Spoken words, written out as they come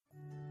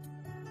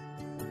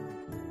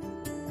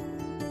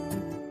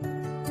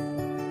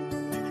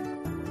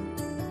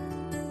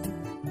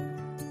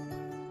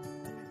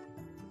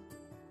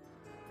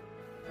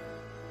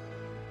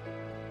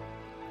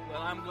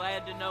I'm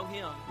glad to know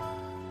Him.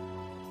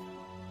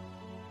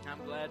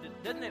 I'm glad to...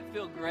 Doesn't it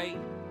feel great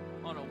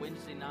on a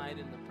Wednesday night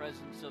in the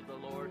presence of the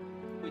Lord?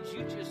 Would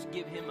you just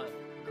give Him a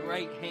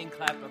great hand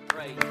clap of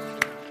praise?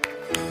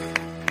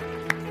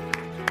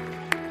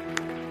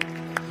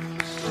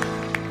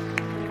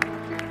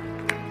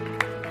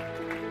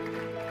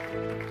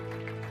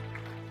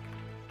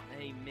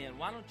 Amen.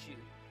 Why don't you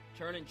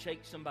turn and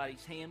shake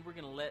somebody's hand? We're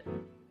going to let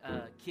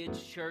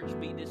kids' church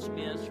be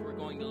dismissed. We're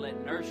going to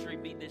let nursery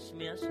be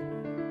dismissed.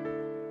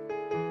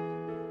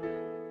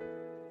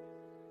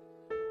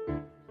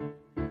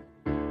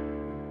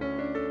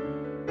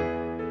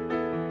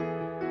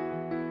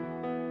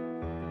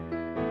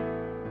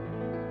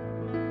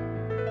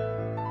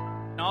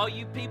 All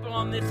you people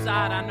on this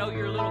side, I know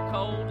you're a little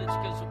cold. It's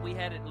because we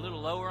had it a little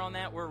lower on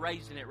that. We're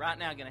raising it right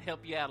now. Going to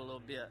help you out a little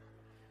bit.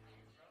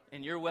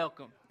 And you're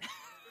welcome.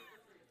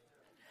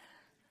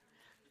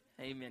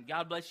 Amen.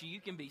 God bless you. You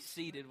can be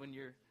seated when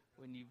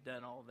you've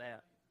done all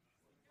that.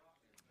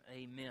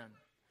 Amen.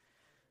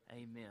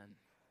 Amen.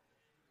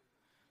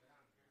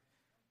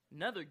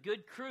 Another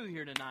good crew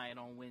here tonight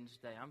on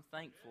Wednesday. I'm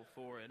thankful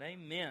for it.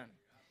 Amen.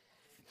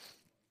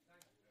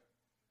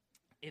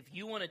 If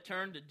you want to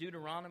turn to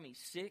Deuteronomy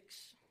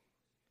 6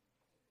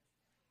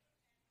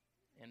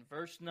 and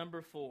verse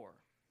number 4.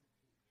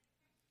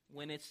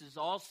 When it's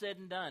all said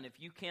and done, if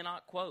you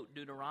cannot quote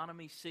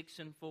Deuteronomy 6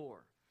 and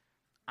 4,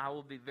 I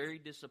will be very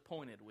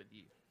disappointed with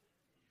you.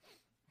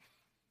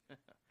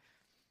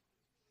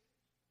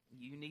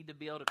 You need to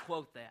be able to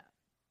quote that.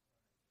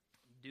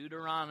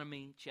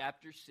 Deuteronomy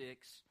chapter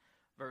 6,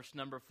 verse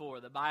number 4.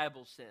 The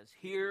Bible says,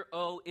 "Hear,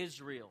 O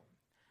Israel,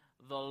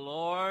 the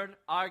Lord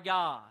our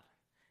God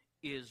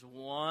is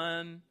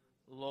one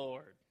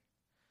Lord."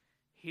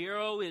 Hear,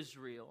 O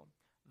Israel,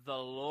 the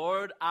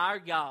Lord our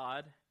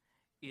God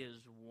is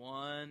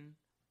one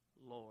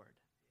Lord.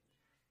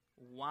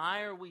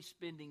 Why are we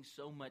spending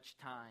so much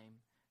time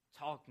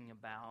talking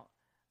about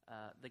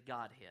the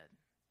Godhead?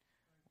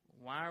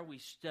 Why are we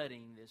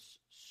studying this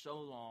so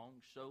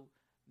long, so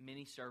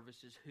many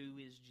services? Who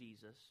is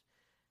Jesus?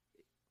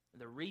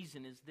 The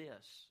reason is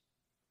this.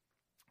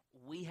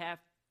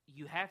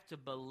 You have to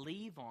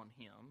believe on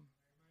Him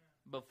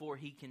before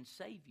He can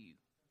save you.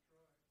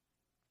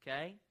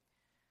 Okay?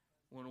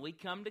 When we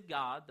come to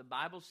God, the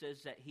Bible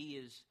says that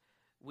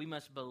we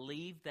must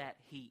believe that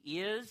He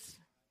is,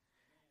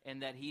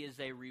 and that He is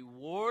a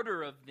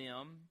rewarder of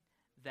them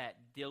that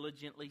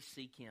diligently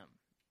seek Him.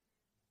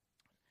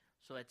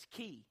 So that's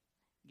key.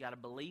 You got to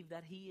believe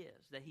that He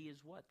is. That He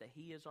is what? That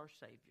He is our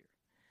Savior.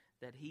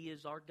 That He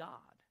is our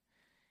God.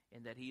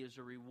 And that He is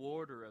a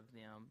rewarder of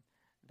them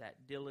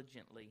that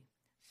diligently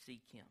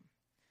seek Him.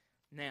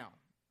 Now,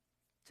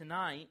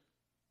 tonight,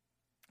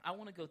 I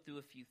want to go through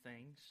a few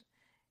things.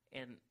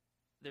 And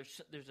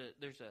there's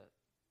a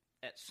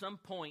at some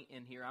point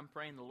in here, I'm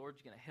praying the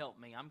Lord's going to help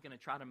me. I'm going to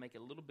try to make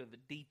a little bit of a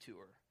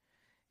detour,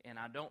 and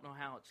I don't know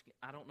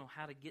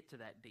how to get to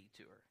that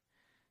detour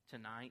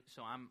tonight.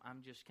 So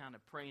I'm just kind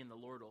of praying the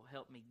Lord will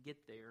help me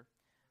get there.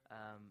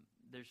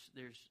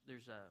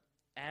 There's a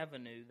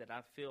avenue that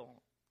I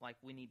feel like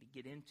we need to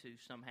get into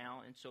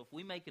somehow, and so if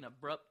we make an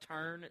abrupt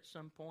turn at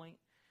some point,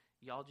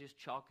 y'all just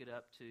chalk it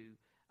up to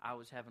I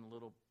was having a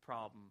little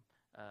problem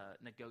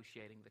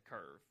negotiating the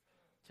curve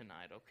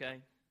tonight.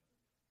 Okay.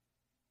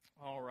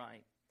 All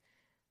right.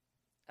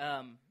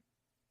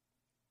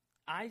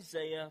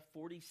 Isaiah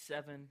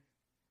 47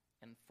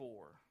 and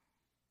 4.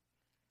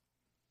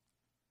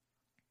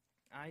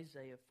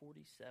 Isaiah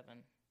 47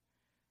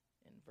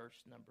 and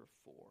verse number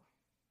 4.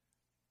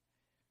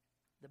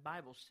 The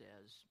Bible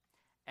says,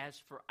 "As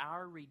for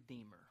our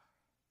Redeemer,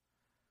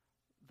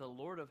 the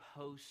Lord of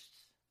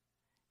hosts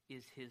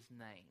is His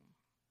name,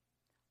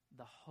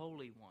 the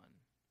Holy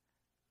One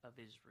of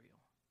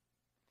Israel."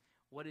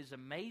 What is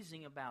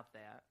amazing about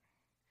that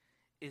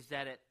is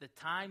that at the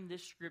time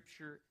this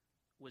scripture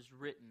was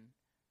written,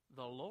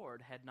 the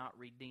Lord had not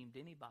redeemed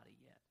anybody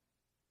yet.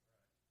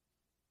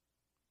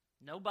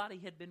 Nobody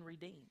had been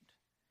redeemed.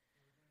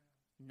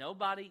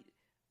 Nobody,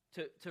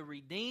 to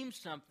redeem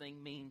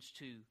something means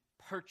to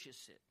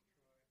purchase it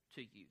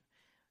to you.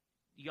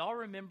 Y'all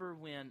remember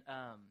when,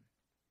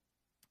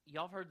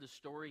 y'all heard the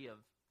story of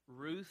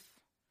Ruth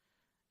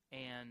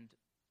and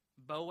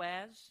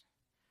Boaz?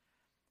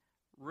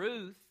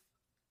 Ruth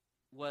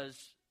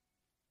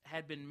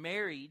had been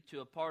married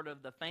to a part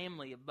of the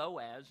family of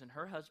Boaz, and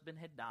her husband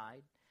had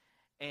died.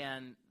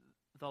 And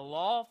the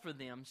law for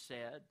them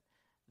said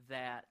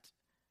that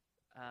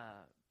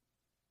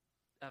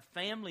a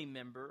family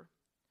member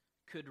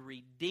could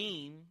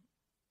redeem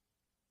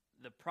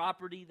the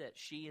property that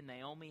she and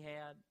Naomi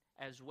had,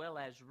 as well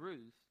as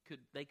Ruth.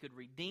 They could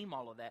redeem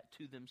all of that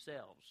to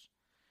themselves.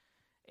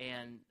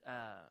 And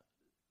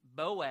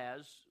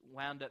Boaz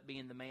wound up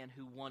being the man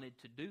who wanted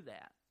to do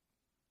that.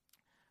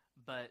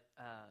 But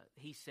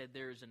he said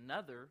there is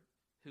another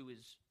who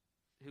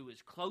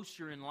is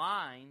closer in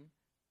line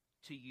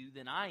to you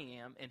than I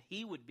am, and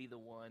he would be the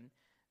one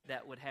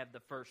that would have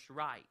the first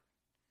right.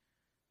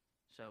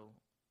 So,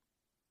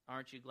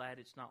 aren't you glad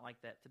it's not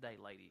like that today,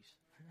 ladies?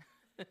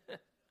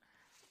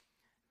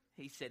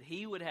 he said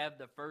he would have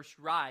the first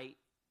right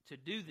to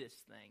do this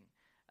thing.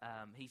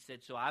 He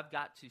said, so I've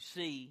got to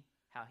see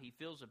how he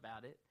feels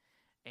about it.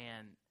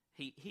 And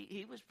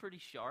he was pretty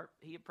sharp.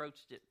 He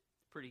approached it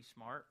pretty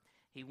smart.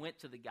 He went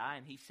to the guy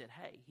and he said,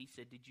 hey, he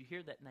said, did you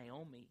hear that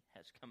Naomi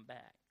has come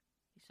back?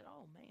 He said,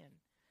 oh, man,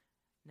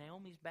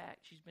 Naomi's back.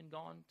 She's been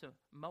gone to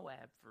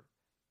Moab for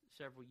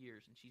several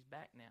years, and she's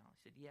back now. I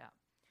said, yeah.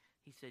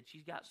 He said,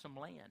 she's got some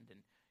land, and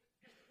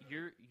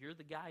you're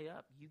the guy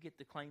up. You get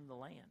to claim the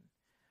land.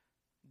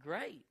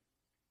 Great.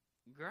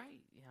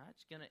 Yeah,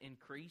 it's going to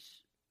increase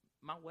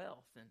my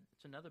wealth, and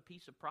it's another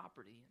piece of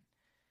property.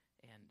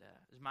 And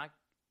as my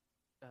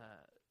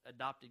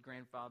adopted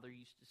grandfather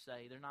used to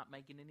say, they're not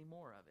making any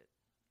more of it.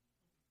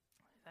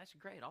 That's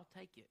great. I'll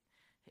take it.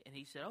 And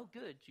he said, oh,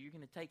 good. So you're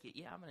going to take it?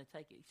 Yeah, I'm going to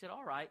take it. He said,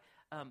 all right.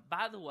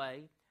 By the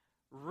way,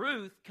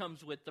 Ruth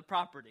comes with the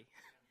property.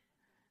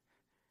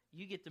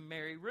 You get to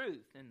marry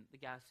Ruth. And the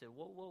guy said,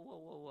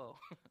 whoa.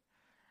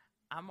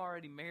 I'm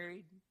already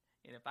married,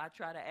 and if I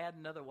try to add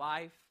another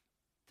wife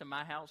to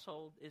my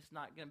household, it's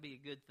not going to be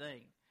a good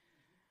thing.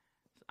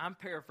 So I'm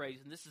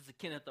paraphrasing. This is the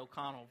Kenneth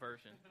O'Connell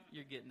version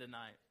you're getting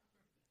tonight.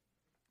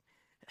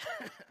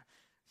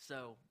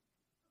 So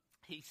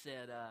he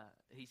said,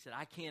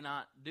 I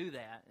cannot do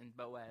that. And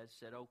Boaz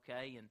said,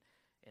 okay.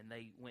 And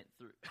they went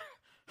through,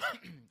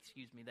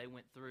 they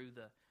went through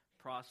the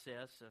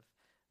process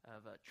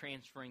of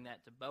transferring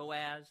that to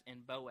Boaz,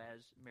 and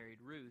Boaz married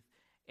Ruth.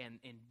 And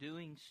in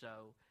doing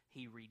so,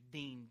 he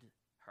redeemed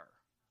her,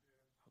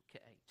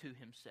 to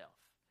himself.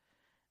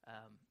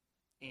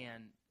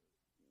 And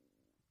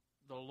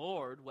the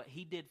Lord, what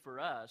he did for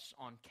us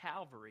on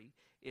Calvary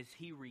is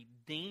he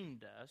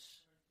redeemed us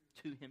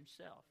to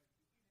himself.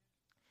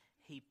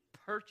 He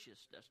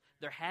purchased us.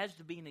 There has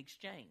to be an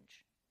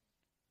exchange.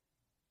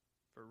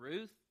 For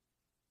Ruth,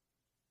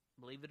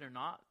 believe it or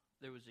not,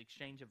 there was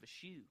exchange of a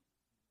shoe.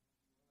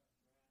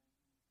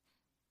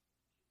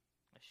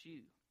 A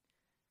shoe.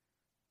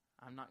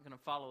 I'm not going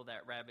to follow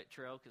that rabbit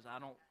trail because I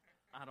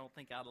don't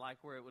think I'd like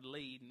where it would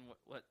lead and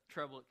what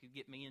trouble it could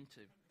get me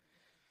into.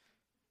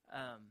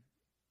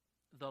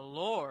 The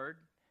Lord,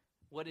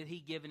 what did he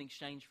give in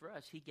exchange for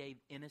us? He gave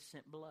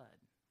innocent blood.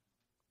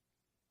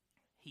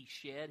 He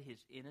shed his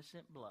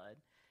innocent blood,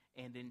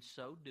 and in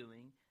so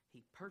doing,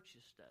 he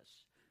purchased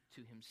us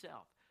to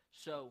himself.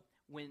 So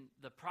when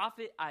the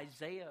prophet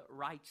Isaiah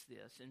writes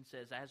this and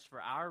says, as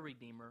for our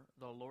Redeemer,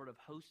 the Lord of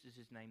hosts is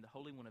his name, the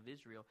Holy One of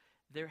Israel,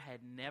 there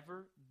had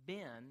never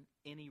been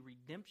any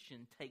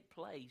redemption take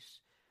place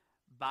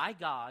by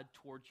God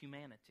toward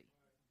humanity.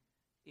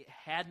 It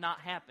had not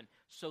happened.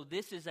 So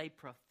this is a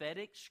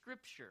prophetic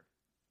scripture.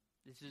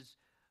 This is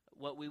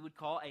what we would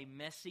call a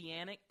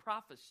messianic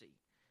prophecy.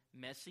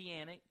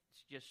 Messianic,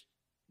 it's just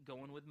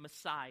going with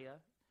Messiah.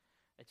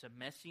 It's a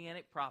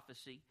messianic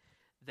prophecy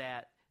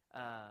that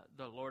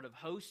the Lord of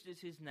hosts is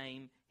his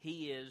name.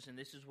 He is, and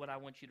this is what I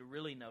want you to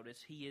really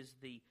notice, he is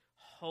the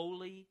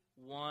Holy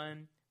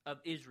One of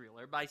Israel.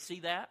 Everybody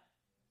see that?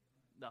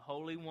 The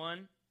Holy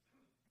One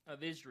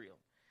of Israel.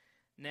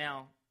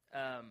 Now,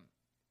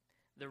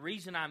 the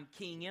reason I'm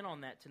keying in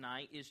on that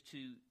tonight is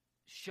to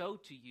show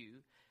to you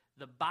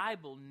the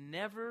Bible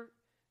never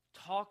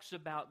talks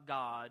about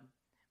God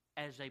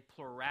as a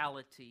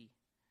plurality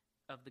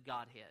of the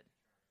Godhead.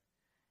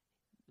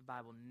 The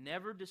Bible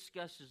never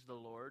discusses the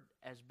Lord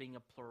as being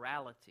a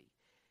plurality.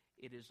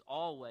 It is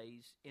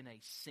always in a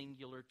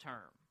singular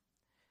term.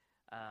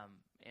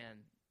 And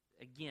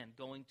again,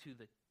 going to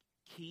the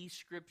key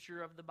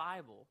scripture of the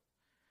Bible,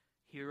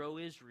 Hear, O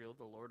Israel,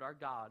 the Lord our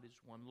God is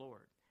one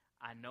Lord.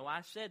 I know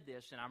I said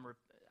this, and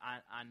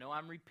I know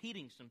I'm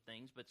repeating some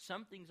things, but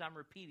some things I'm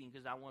repeating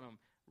because I want them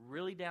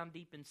really down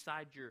deep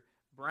inside your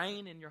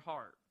brain and your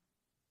heart.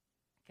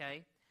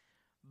 Okay?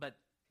 But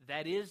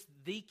that is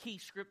the key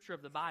scripture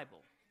of the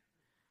Bible.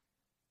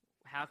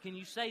 How can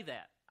you say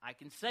that? I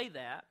can say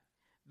that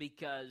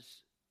because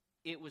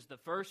it was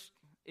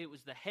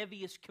the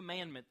heaviest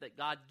commandment that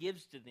God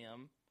gives to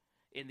them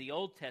in the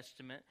Old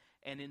Testament.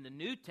 And in the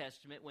New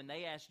Testament, when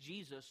they asked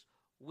Jesus,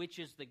 which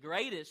is the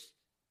greatest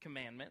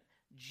commandment,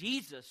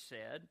 Jesus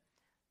said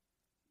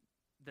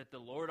that the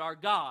Lord our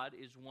God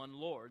is one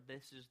Lord.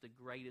 This is the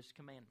greatest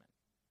commandment.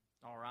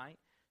 All right?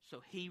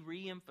 So he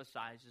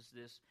reemphasizes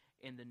this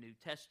in the New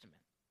Testament.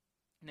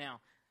 Now,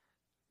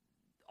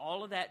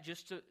 all of that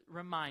just to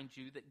remind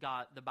you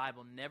that the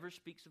Bible never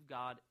speaks of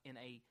God in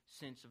a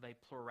sense of a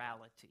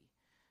plurality.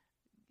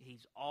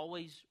 He's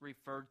always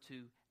referred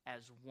to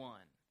as one.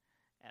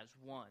 As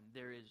one.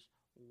 There is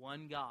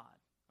one God.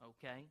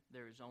 Okay?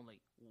 There is only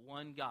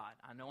one God.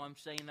 I know I'm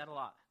saying that a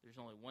lot. There's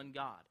only one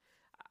God.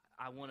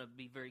 I want to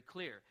be very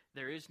clear.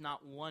 There is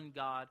not one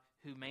God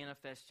who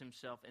manifests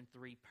himself in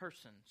three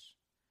persons.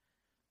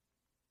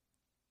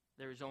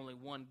 There is only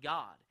one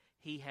God.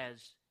 He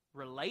has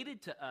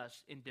related to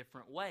us in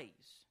different ways.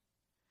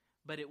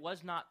 But it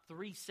was not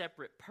three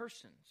separate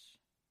persons.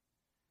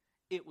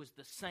 It was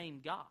the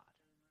same God.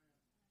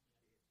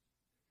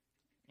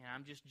 And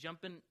I'm just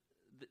jumping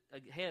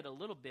ahead a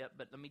little bit,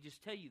 but let me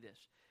just tell you this.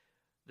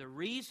 The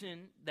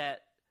reason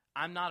that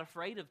I'm not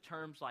afraid of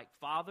terms like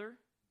Father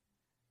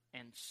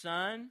and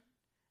Son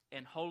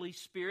and Holy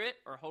Spirit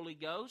or Holy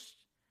Ghost.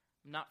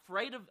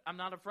 I'm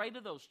not afraid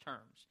of those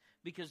terms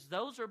because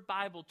those are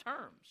Bible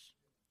terms.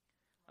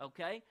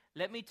 Okay?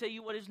 Let me tell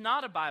you what is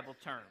not a Bible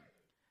term.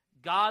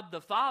 God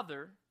the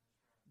Father,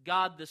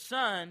 God the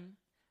Son,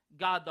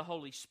 God the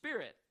Holy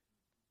Spirit.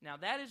 Now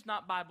that is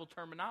not Bible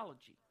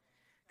terminology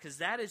because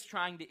that is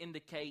trying to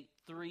indicate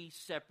three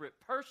separate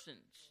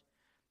persons.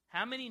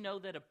 How many know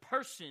that a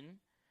person,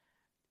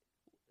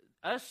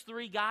 us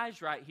three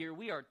guys right here,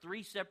 we are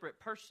three separate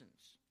persons?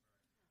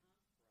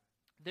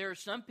 There are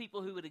some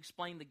people who would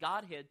explain the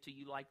Godhead to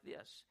you like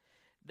this.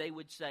 They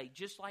would say,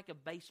 just like a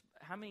base.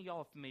 How many of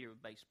y'all are familiar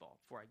with baseball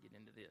before I get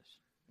into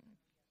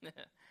this?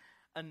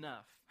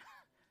 Enough.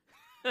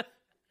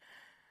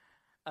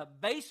 A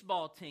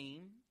baseball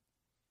team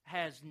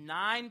has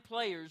 9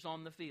 players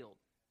on the field.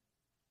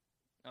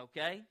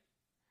 Okay?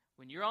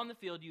 When you're on the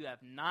field, you have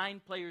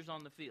 9 players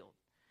on the field.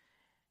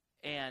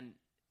 And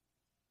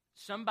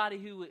somebody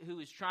who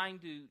is trying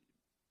to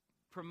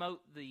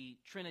promote the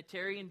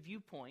Trinitarian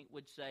viewpoint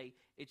would say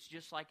it's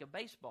just like a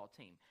baseball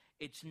team.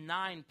 It's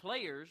 9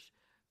 players,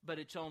 but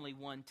it's only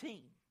one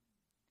team.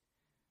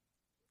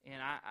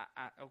 And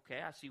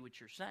I see what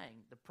you're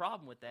saying. The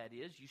problem with that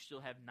is you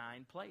still have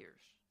 9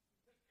 players.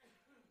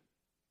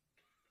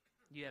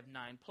 You have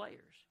 9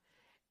 players.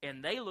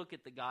 And they look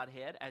at the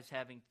Godhead as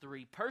having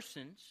 3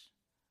 persons,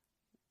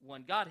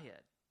 one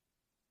Godhead.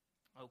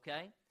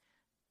 Okay?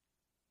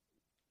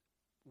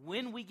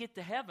 When we get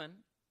to heaven,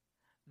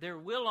 there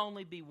will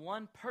only be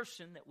one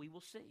person that we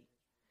will see.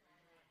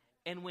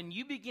 And when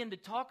you begin to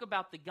talk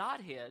about the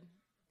Godhead,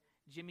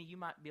 Jimmy, you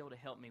might be able to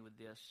help me with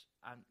this.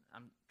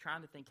 I'm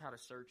trying to think how to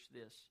search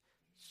this.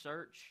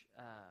 Search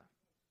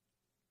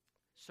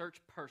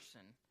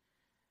person.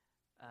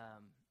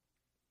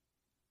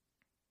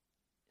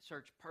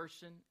 Search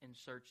person and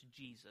search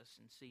Jesus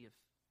and see if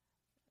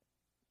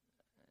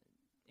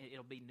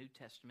it'll be New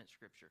Testament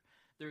scripture.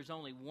 There's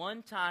only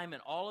one time in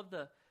all of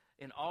the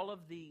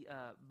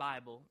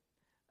Bible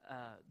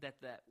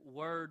that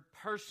word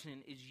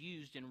person is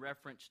used in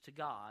reference to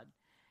God,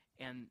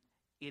 and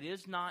it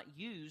is not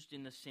used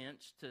in the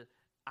sense to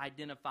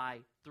identify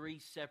 3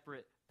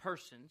 separate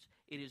persons.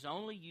 It is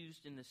only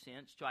used in the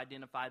sense to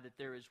identify that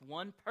there is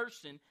one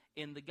person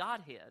in the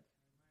Godhead.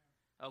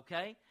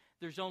 Okay?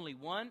 There's only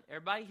one,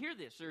 everybody hear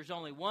this, there's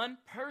only one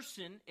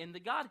person in the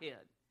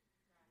Godhead.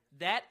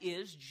 That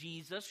is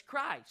Jesus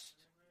Christ.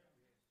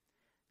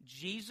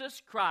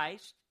 Jesus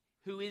Christ,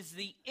 who is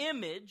the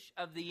image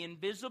of the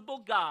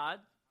invisible God,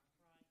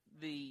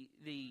 the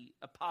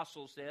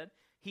apostle said.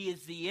 He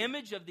is the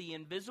image of the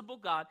invisible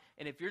God.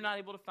 And if you're not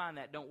able to find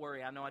that, don't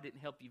worry. I know I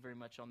didn't help you very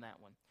much on that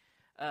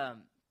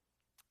one.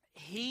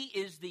 He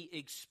is the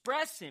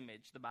express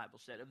image, the Bible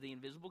said, of the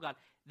invisible God.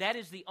 That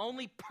is the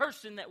only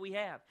person that we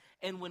have.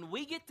 And when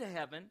we get to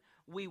heaven,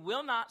 we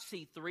will not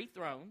see 3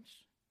 thrones.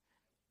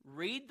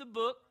 Read the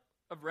book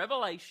of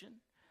Revelation.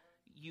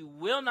 You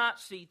will not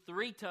see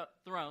 3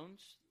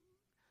 thrones.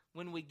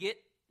 When we get,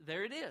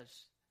 there it is.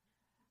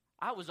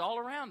 I was all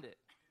around it.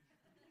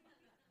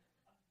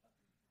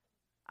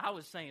 I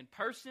was saying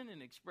person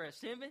and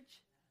express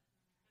image,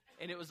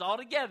 and it was all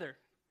together.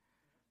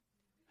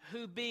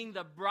 Who being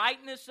the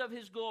brightness of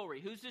his glory.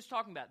 Who's this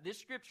talking about? This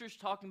scripture is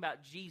talking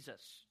about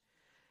Jesus.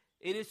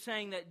 It is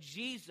saying that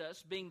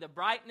Jesus being the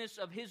brightness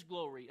of his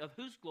glory. Of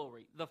whose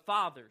glory? The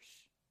Father's.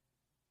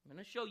 I'm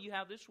going to show you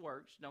how this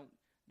works.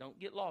 Don't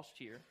get lost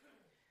here.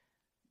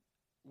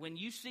 When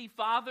you see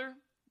Father,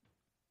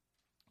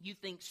 you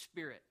think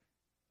Spirit.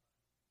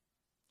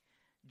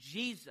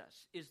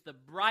 Jesus is the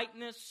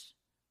brightness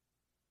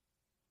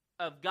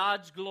of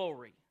God's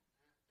glory.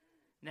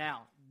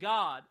 Now,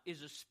 God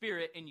is a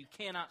spirit, and you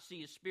cannot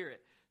see a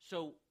spirit.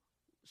 So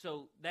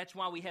that's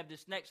why we have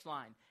this next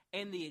line.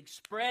 And the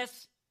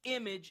express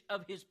image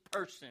of his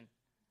person.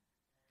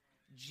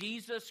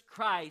 Jesus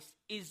Christ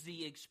is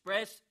the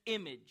express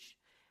image.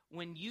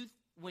 When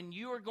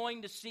you are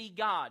going to see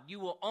God, you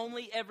will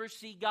only ever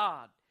see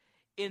God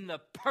in the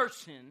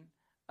person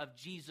of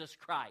Jesus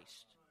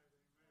Christ.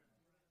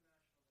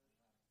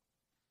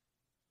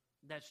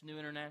 That's New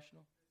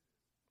International?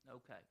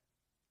 Okay.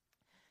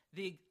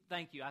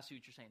 Thank you. I see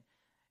what you're saying.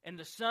 And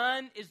the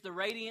Son is the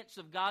radiance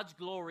of God's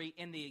glory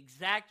and the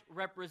exact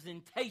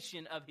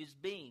representation of his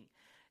being.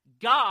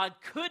 God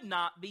could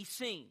not be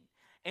seen.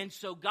 And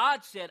so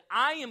God said,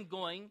 I am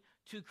going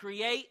to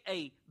create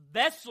a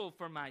vessel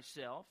for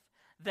myself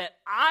that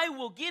I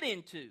will get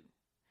into.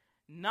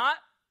 Not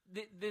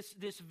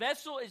this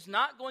vessel is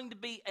not going to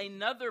be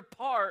another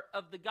part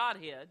of the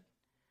Godhead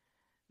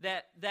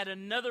that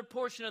another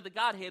portion of the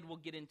Godhead will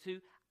get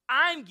into.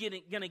 I'm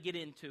going to get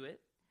into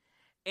it.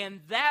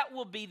 And that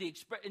will be the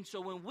expression. And so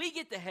when we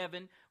get to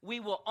heaven, we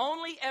will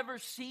only ever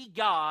see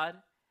God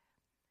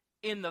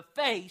in the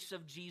face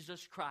of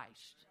Jesus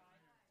Christ.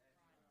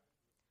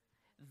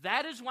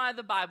 That is why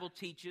the Bible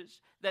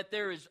teaches that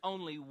there is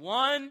only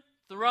one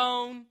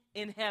throne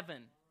in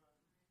heaven.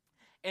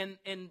 And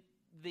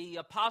the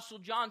Apostle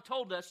John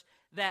told us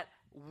that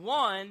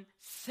one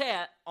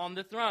sat on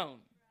the throne.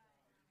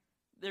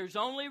 there's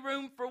only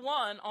room for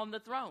one on the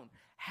throne.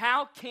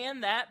 How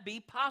can that be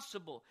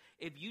possible?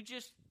 If you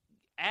just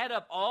add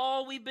up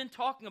all we've been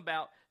talking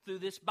about through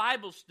this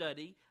Bible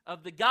study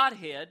of the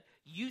Godhead,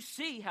 you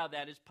see how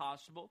that is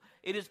possible.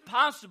 It is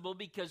possible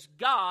because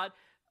God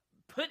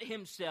put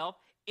himself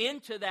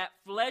into that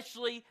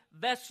fleshly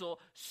vessel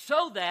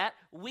so that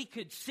we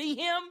could see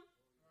him,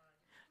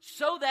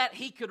 so that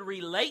he could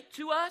relate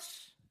to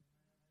us.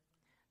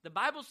 The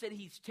Bible said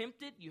he's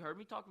tempted. You heard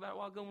me talk about it a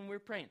while ago when we were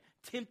praying.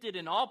 Tempted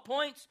in all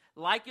points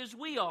like as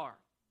we are.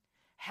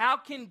 How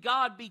can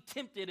God be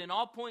tempted in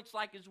all points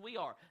like as we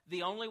are?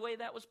 The only way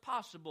that was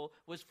possible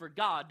was for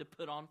God to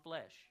put on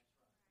flesh.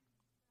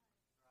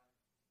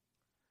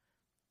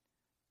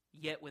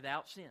 Yet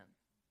without sin.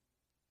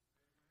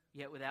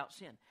 Yet without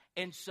sin.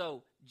 And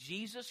so,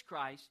 Jesus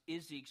Christ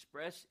is the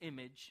express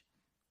image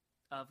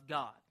of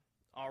God.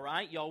 All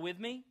right? Y'all with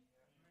me?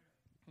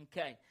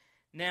 Okay.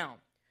 Now,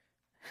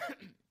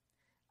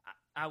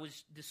 I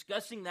was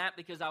discussing that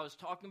because I was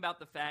talking about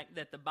the fact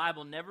that the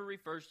Bible never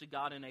refers to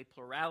God in a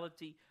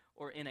plurality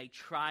or in a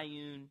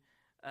triune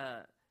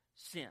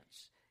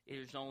sense.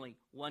 There's only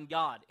one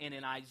God. And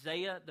in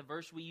Isaiah, the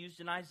verse we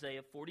used in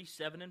Isaiah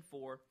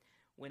 47:4,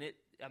 when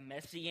a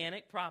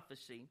messianic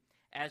prophecy,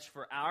 as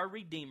for our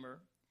Redeemer,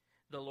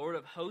 the Lord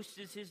of hosts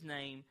is his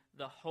name,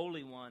 the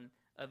Holy One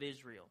of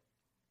Israel.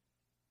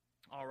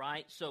 All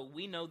right, so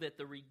we know that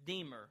the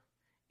Redeemer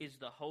is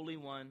the Holy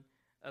One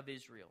of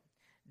Israel.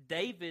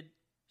 David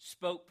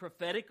spoke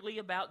prophetically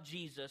about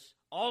Jesus,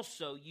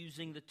 also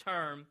using the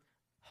term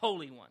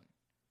Holy One.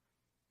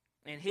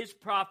 And his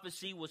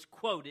prophecy was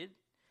quoted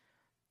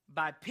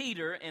by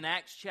Peter in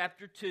Acts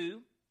chapter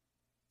 2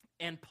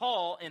 and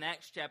Paul in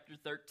Acts chapter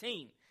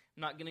 13.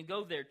 I'm not going to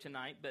go there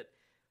tonight, but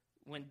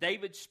when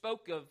David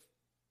spoke of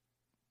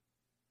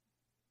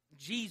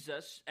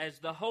Jesus as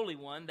the Holy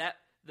One, that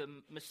the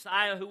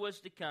Messiah who was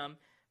to come,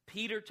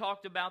 Peter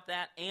talked about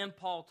that and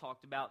Paul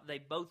talked about. They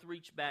both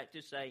reached back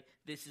to say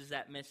this is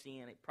that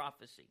messianic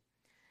prophecy.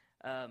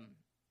 And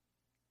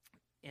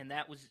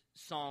that was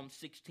Psalm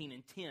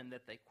 16:10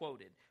 that they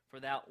quoted. For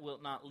thou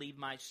wilt not leave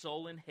my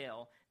soul in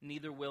hell,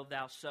 neither wilt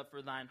thou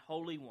suffer thine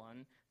Holy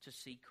One to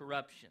see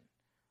corruption.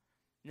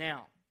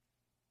 Now,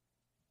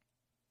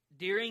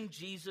 during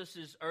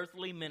Jesus'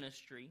 earthly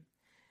ministry,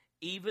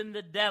 even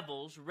the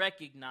devils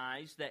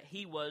recognized that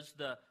he was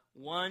the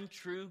one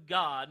true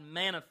God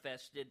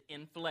manifested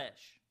in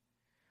flesh.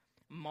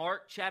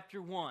 Mark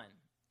chapter 1.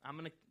 I'm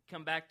going to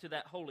come back to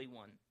that Holy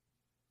One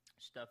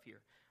stuff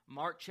here.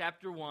 Mark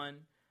chapter 1,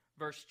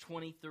 verse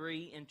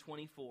 23 and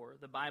 24,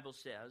 the Bible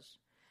says,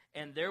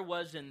 and there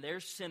was in their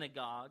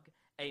synagogue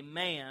a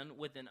man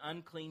with an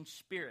unclean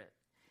spirit,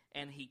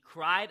 and he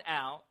cried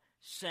out,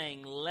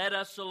 saying, let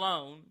us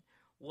alone.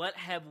 What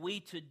have we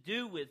to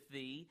do with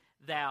thee,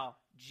 thou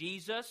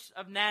Jesus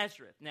of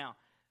Nazareth? Now,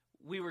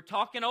 we were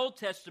talking Old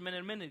Testament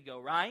a minute ago,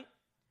 right?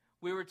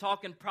 We were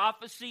talking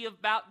prophecy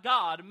about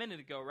God a minute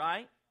ago,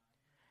 right?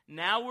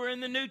 Now we're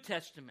in the New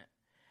Testament.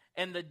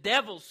 And the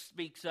devil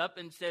speaks up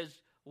and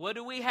says, what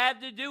do we have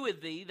to do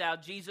with thee, thou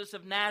Jesus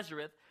of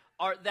Nazareth?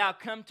 Art thou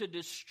come to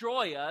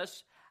destroy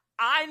us?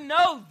 I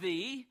know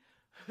thee,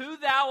 who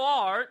thou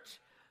art,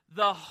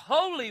 the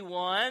Holy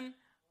One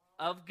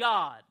of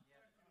God.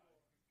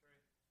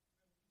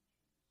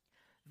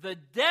 The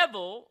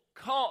devil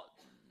called,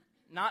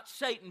 not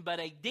Satan, but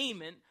a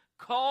demon,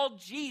 called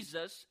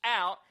Jesus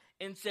out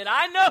and said,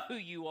 I know who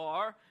you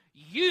are.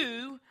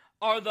 You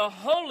are the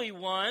Holy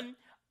One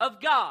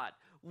of God.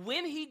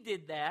 When he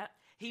did that,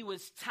 he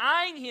was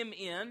tying him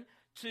in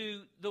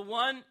to the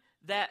one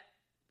that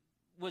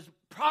was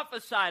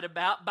prophesied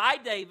about by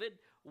David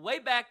way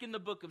back in the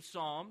book of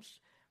Psalms,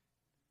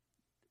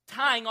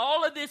 tying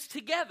all of this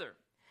together.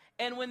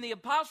 And when the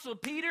Apostle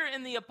Peter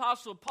and the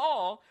Apostle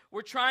Paul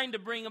were trying to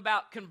bring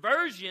about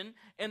conversion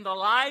in the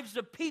lives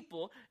of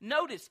people,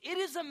 notice, it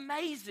is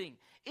amazing.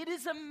 It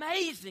is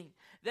amazing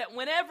that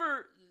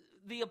whenever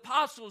the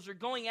apostles are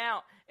going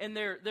out and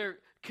they're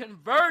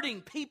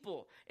converting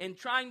people and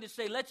trying to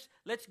say, let's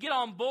get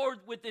on board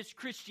with this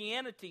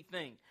Christianity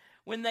thing.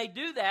 When they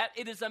do that,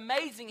 it is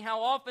amazing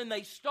how often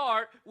they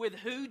start with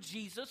who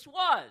Jesus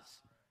was.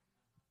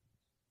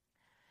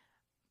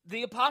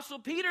 The Apostle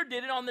Peter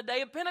did it on the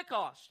day of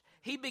Pentecost.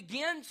 He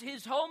begins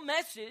his whole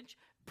message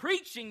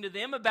preaching to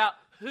them about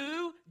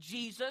who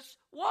Jesus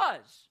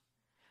was,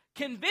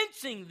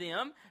 convincing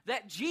them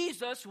that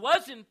Jesus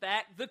was in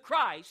fact the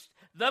Christ,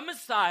 the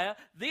Messiah,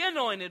 the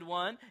Anointed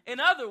One. In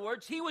other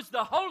words, he was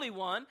the Holy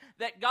One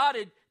that God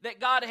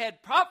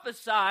had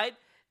prophesied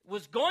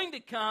was going to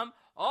come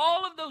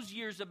all of those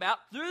years about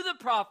through the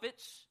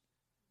prophets,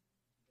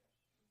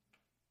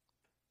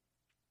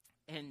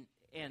 and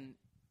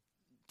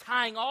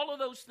tying all of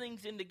those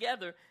things in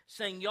together,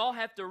 saying y'all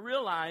have to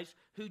realize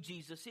who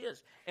Jesus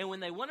is. And when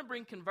they want to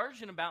bring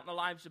conversion about in the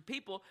lives of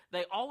people,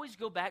 they always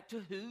go back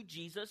to who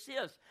Jesus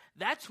is.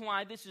 That's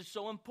why this is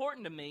so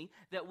important to me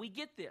that we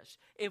get this.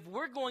 If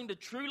we're going to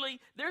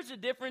truly, there's a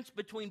difference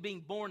between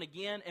being born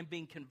again and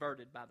being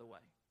converted, by the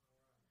way.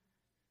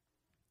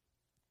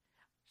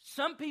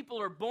 Some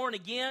people are born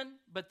again,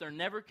 but they're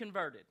never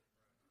converted.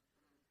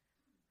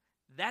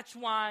 That's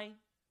why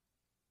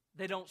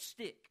they don't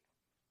stick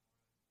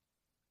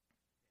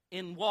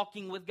in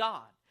walking with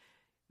God.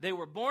 They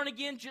were born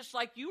again just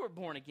like you were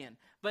born again,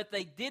 but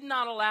they did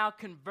not allow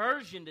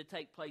conversion to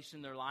take place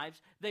in their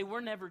lives. They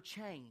were never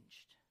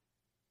changed.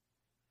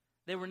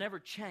 They were never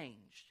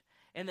changed.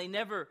 And they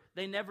never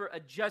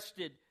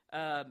adjusted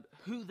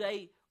who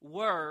they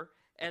were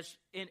as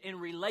in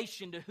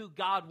relation to who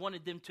God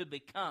wanted them to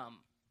become.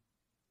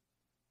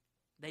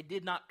 They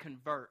did not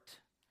convert.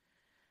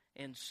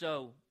 And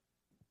so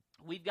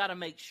we've got to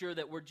make sure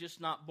that we're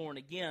just not born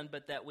again,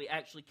 but that we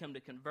actually come to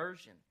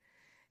conversion.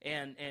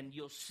 And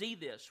you'll see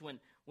this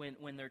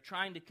when they're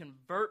trying to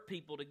convert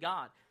people to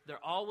God.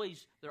 They're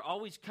always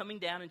coming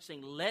down and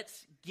saying,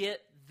 let's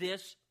get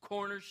this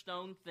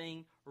cornerstone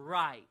thing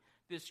right.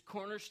 This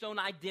cornerstone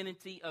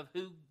identity of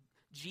who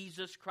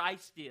Jesus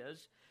Christ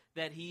is,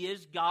 that He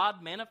is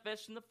God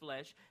manifest in the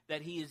flesh,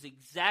 that He is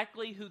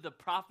exactly who the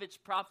prophets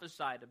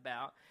prophesied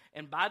about.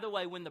 And by the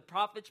way, when the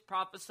prophets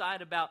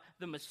prophesied about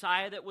the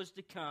Messiah that was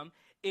to come,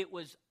 it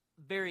was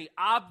very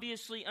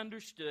obviously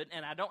understood,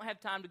 and I don't have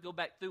time to go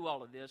back through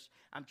all of this.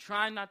 I'm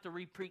trying not to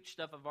re-preach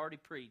stuff I've already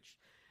preached.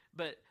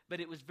 But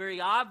it was very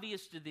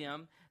obvious to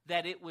them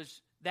that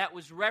that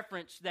was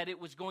referenced that it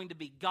was going to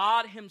be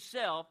God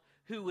Himself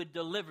who would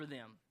deliver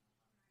them.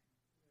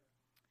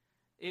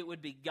 It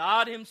would be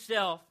God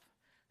Himself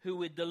who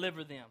would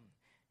deliver them.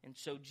 And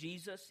so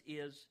Jesus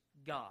is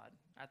God.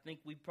 I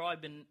think we've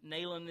probably been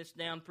nailing this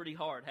down pretty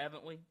hard,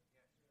 haven't we?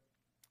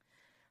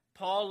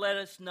 Paul let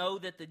us know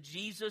that the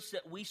Jesus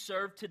that we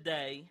serve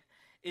today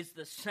is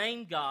the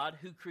same God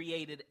who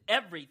created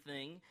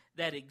everything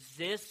that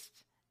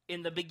exists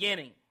in the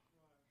beginning.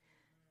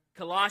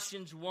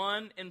 Colossians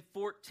 1 and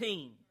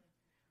 14.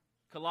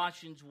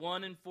 Colossians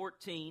 1 and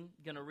 14.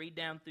 I'm going to read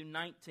down through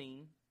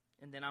 19,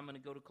 and then I'm going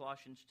to go to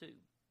Colossians 2.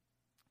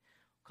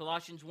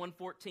 Colossians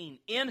 1:14.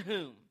 In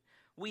whom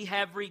we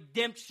have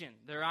redemption.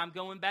 There I'm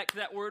going back to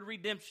that word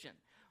redemption.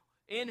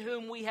 In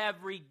whom we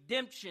have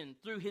redemption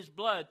through His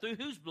blood. Through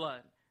whose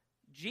blood?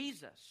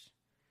 Jesus.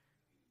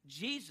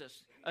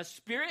 Jesus. A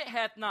spirit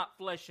hath not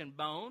flesh and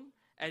bone,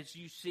 as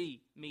you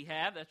see me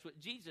have. That's what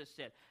Jesus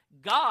said.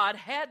 God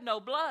had no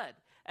blood.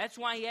 That's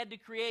why He had to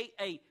create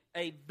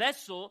a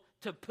vessel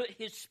to put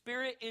His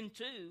Spirit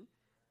into,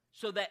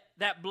 so that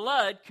that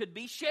blood could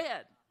be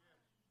shed.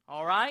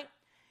 All right?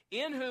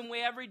 In whom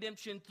we have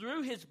redemption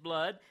through His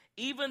blood,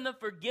 even the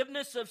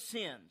forgiveness of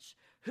sins,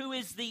 who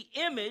is the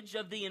image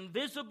of the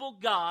invisible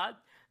God,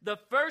 the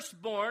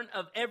firstborn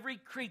of every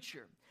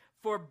creature.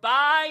 For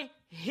by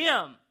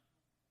Him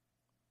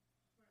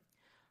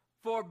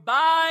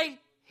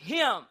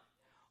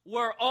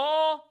were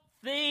all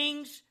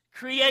things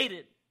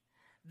created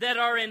that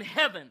are in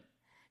heaven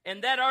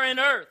and that are in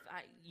earth.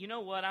 You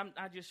know what?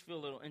 I just feel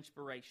a little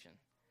inspiration.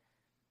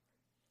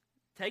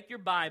 Take your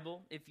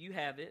Bible, if you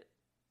have it.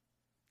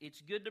 It's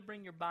good to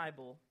bring your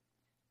Bible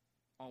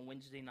on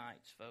Wednesday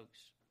nights, folks.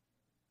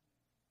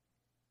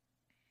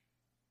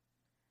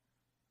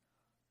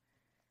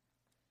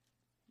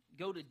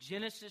 Go to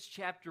Genesis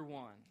chapter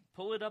 1.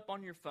 Pull it up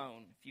on your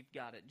phone if you've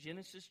got it.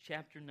 Genesis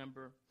chapter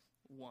number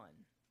 1.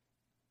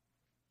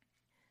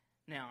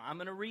 Now, I'm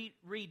going to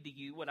read to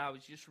you what I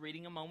was just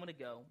reading a moment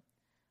ago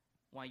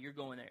while you're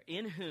going there.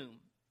 In whom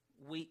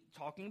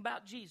talking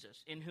about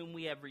Jesus, in whom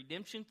we have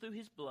redemption through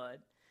His blood,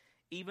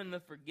 even the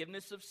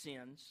forgiveness of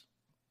sins,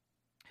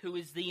 who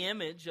is the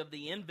image of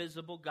the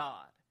invisible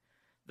God,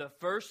 the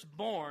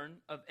firstborn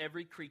of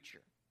every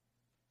creature.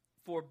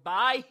 For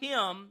by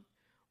Him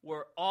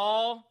were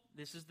all,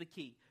 this is the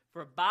key,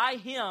 for by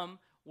Him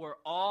were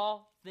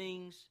all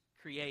things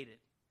created,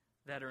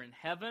 that are in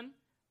heaven,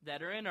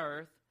 that are in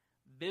earth,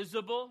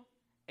 visible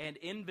and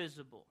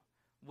invisible,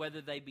 whether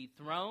they be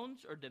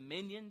thrones or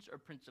dominions or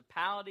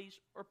principalities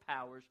or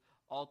powers,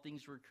 all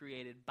things were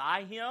created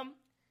by Him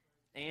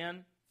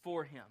and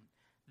for Him.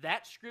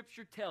 That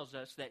scripture tells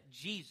us that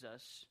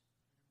Jesus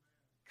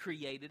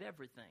created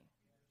everything.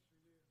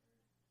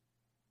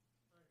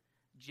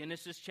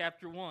 Genesis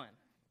chapter 1,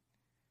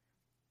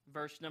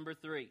 verse number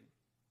 3.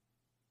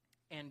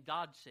 And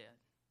God said,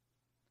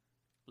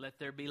 let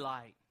there be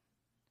light.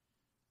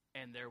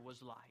 And there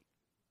was light.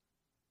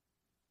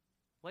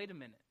 Wait a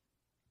minute.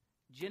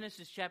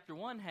 Genesis chapter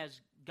 1 has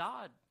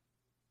God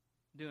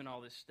doing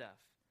all this stuff.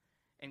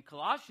 And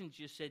Colossians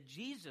just said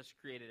Jesus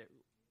created it.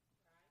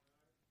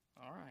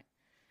 All right.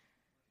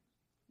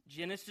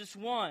 Genesis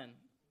 1,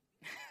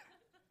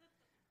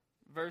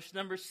 verse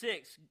number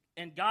 6.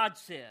 And God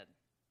said,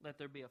 let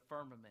there be a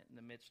firmament in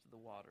the midst of the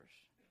waters.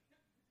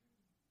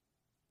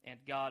 And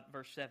God,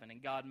 verse 7,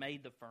 and God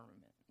made the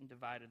firmament and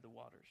divided the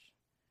waters.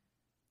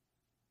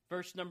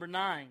 Verse number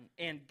 9,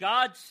 and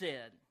God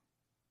said,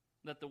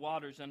 let the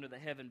waters under the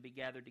heaven be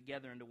gathered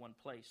together into one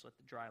place. Let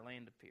the dry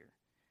land appear.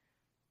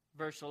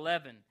 Verse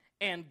 11,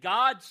 and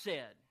God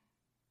said,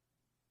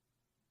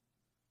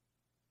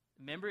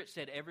 remember it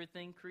said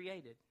everything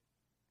created.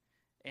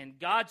 And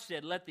God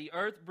said, let the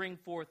earth bring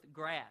forth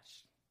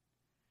grass,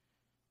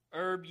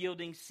 herb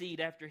yielding seed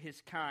after his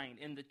kind,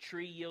 and the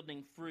tree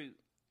yielding fruit.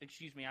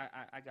 Excuse me,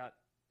 I got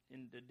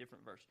in the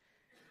different verse.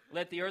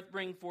 Let the earth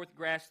bring forth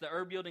grass, the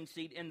herb yielding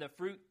seed, and the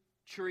fruit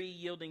tree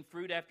yielding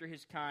fruit after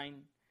his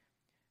kind,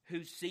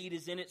 whose seed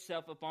is in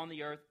itself upon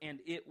the earth, and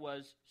it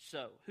was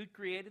so. Who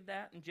created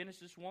that in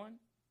Genesis 1?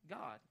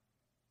 God.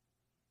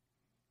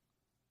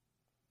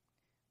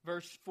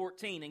 Verse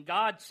 14, and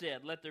God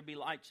said, let there be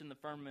lights in the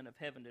firmament of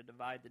heaven to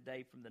divide the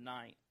day from the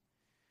night.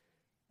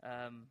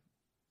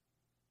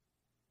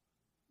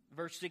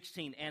 Verse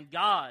 16, and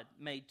God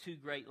made two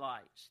great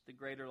lights, the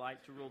greater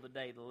light to rule the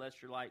day, the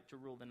lesser light to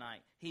rule the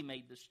night. He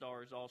made the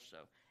stars also.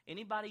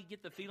 Anybody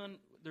get the feeling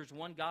there's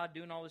one God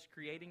doing all this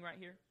creating right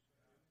here?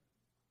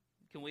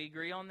 Can we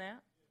agree on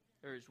that?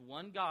 There is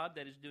one God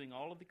that is doing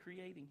all of the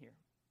creating here.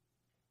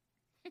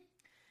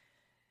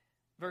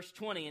 Verse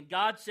 20, and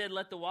God said,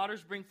 let the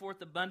waters bring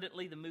forth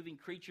abundantly the moving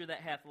creature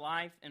that hath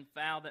life, and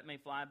fowl that may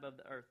fly above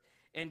the earth.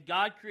 And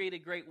God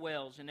created great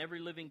whales and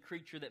every living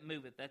creature that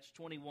moveth. That's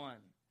 21.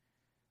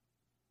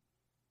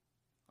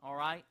 All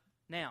right?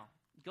 Now,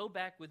 go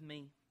back with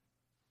me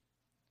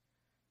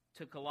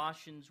to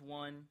Colossians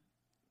 1,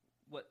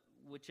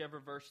 whichever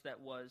verse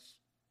that was,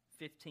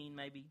 15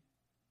 maybe.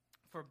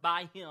 For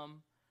by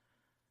him,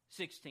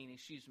 16,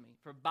 excuse me.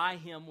 For by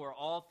him were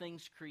all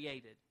things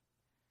created,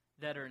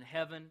 that are in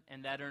heaven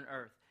and that are in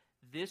earth.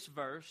 This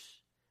verse,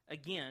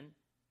 again,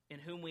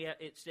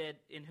 it said,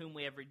 in whom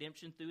we have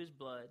redemption through his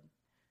blood.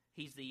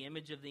 He's the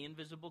image of the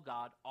invisible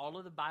God. All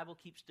of the Bible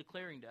keeps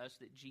declaring to us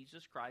that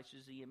Jesus Christ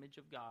is the image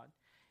of God.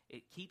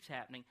 It keeps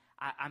happening.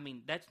 I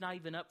mean, that's not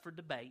even up for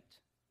debate.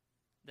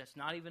 That's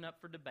not even up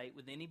for debate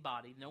with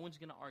anybody. No one's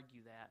going to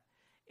argue that.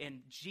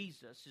 And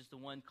Jesus is the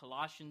one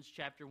Colossians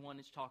chapter 1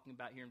 is talking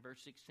about here in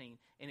verse 16.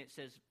 And it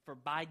says, for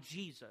by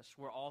Jesus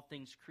were all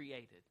things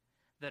created,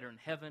 that are in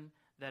heaven,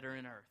 that are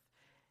in earth.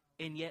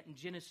 And yet in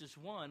Genesis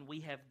 1,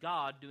 we have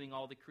God doing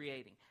all the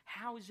creating.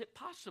 How is it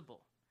possible?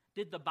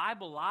 Did the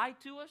Bible lie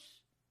to us?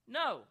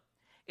 No.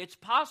 It's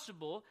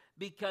possible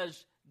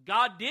because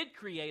God did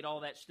create all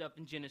that stuff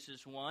in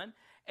Genesis 1,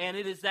 and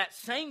it is that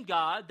same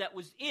God that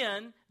was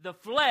in the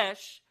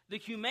flesh, the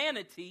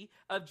humanity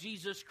of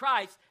Jesus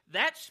Christ.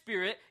 That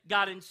Spirit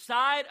got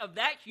inside of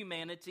that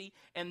humanity,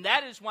 and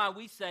that is why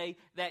we say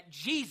that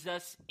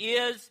Jesus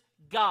is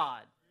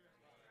God.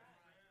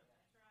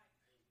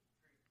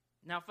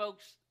 Now,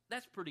 folks,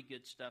 that's pretty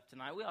good stuff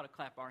tonight. We ought to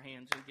clap our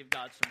hands and give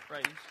God some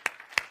praise.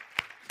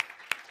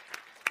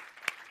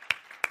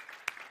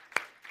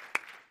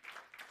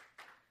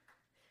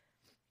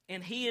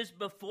 And he is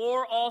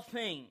before all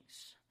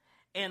things,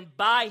 and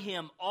by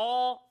him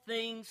all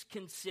things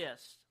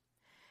consist.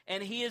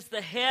 And he is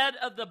the head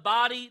of the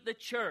body, the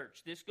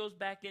church. This goes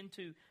back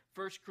into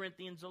 1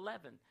 Corinthians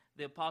 11.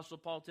 The Apostle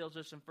Paul tells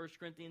us in 1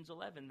 Corinthians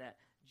 11 that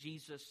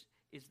Jesus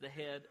is the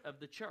head of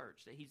the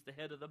church, that he's the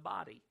head of the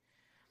body.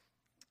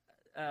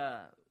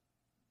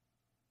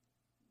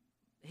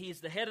 He is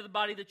the head of the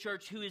body of the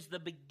church, who is the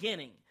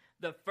beginning,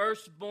 the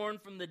firstborn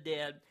from the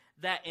dead,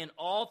 that in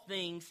all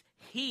things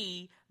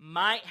he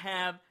might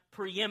have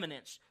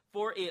preeminence.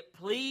 For it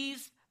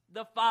pleased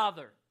the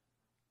Father.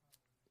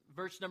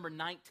 Verse number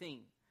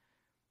 19.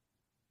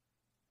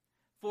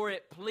 For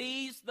it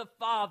pleased the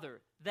Father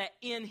that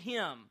in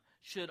him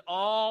should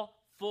all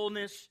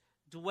fullness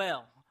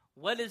dwell.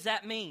 What does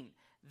that mean?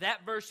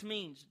 That verse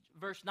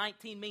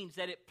 19 means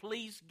that it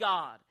pleased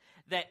God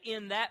that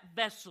in that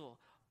vessel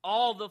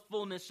all the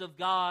fullness of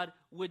God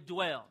would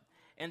dwell.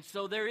 And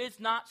so there is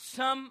not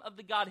some of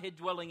the Godhead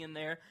dwelling in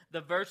there.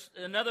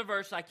 Another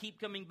verse I keep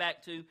coming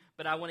back to,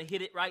 but I want to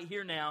hit it right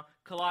here now,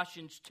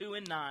 Colossians 2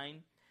 and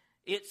 9.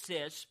 It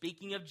says,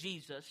 speaking of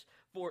Jesus,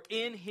 for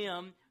in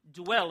him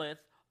dwelleth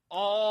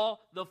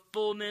all the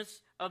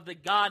fullness of the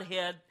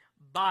Godhead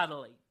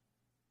bodily.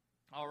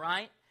 All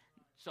right?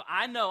 So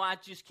I know I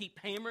just keep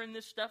hammering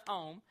this stuff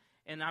home,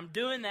 and I'm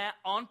doing that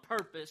on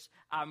purpose.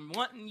 I'm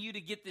wanting you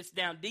to get this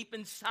down deep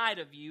inside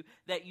of you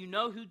that you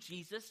know who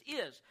Jesus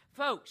is.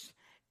 Folks,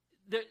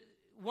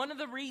 one of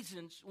the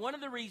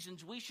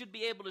reasons we should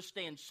be able to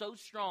stand so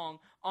strong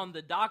on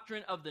the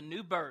doctrine of the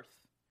new birth,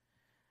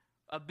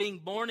 of being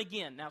born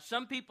again. Now,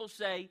 some people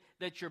say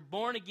that you're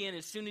born again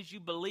as soon as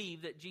you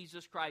believe that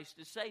Jesus Christ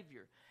is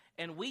Savior.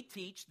 And we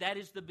teach that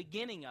is the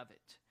beginning of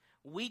it.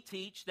 We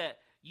teach that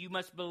you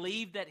must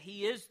believe that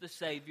he is the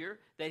Savior,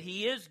 that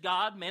he is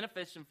God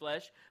manifest in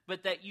flesh,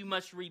 but that you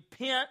must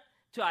repent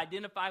to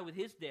identify with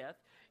his death.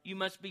 You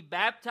must be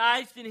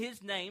baptized in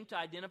his name to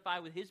identify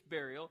with his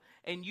burial,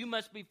 and you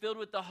must be filled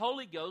with the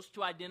Holy Ghost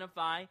to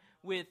identify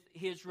with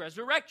his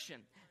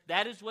resurrection.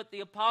 That is what the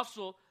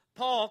Apostle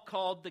Paul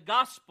called the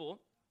gospel,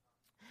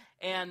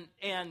 and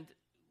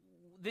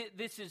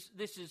this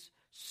is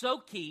so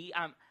key.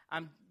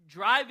 I'm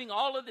driving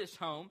all of this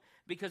home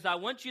because I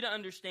want you to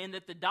understand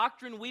that the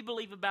doctrine we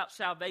believe about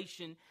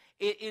salvation,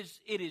 it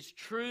is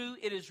true,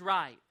 it is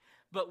right.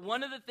 But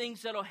one of the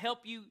things that'll help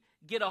you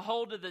get a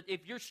hold of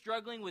if you're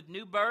struggling with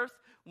new birth,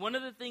 one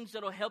of the things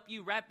that'll help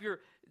you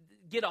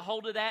get a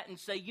hold of that and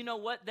say, you know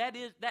what, that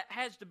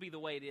has to be the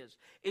way it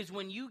is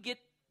when you get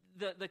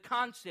the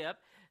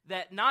concept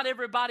that not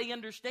everybody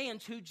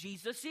understands who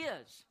Jesus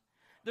is.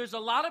 There's a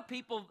lot of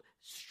people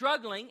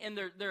struggling and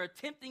they're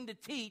attempting to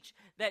teach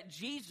that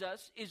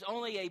Jesus is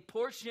only a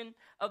portion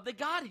of the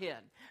Godhead.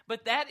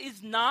 But that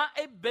is not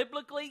a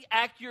biblically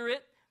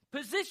accurate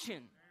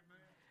position.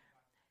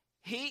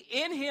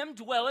 In him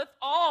dwelleth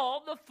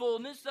all the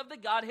fullness of the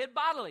Godhead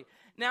bodily.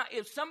 Now,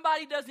 if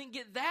somebody doesn't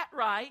get that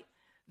right,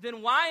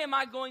 then why am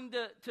I going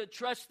to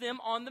trust them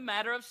on the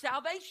matter of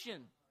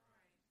salvation?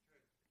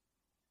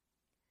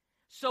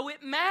 So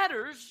it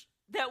matters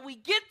that we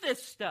get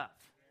this stuff.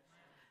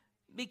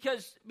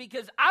 Because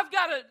I've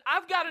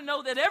got to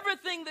know that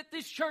everything that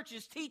this church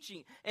is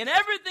teaching and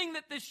everything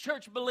that this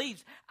church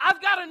believes,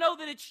 I've got to know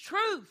that it's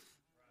truth.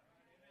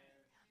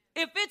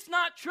 If it's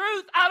not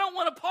truth, I don't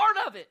want a part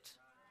of it.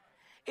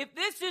 If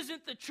this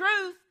isn't the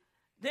truth,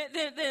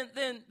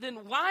 then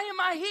why am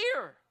I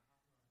here?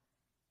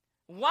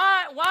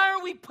 Why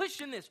are we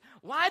pushing this?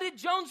 Why did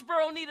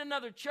Jonesboro need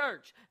another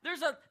church?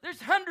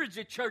 There's hundreds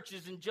of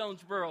churches in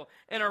Jonesboro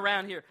and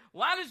around here.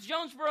 Why does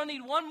Jonesboro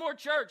need one more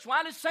church?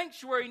 Why does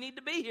Sanctuary need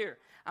to be here?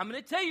 I'm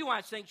going to tell you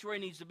why Sanctuary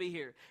needs to be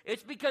here.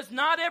 It's because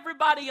not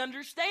everybody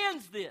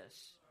understands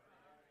this.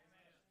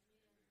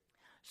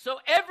 So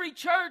every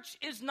church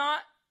is not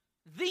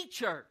the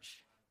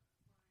church.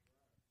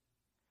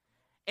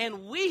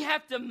 And we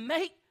have to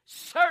make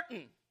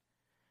certain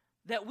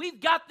that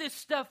we've got this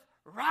stuff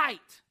right.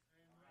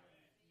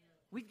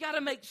 We've got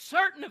to make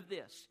certain of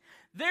this.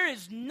 There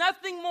is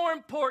nothing more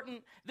important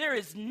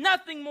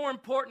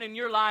in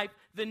your life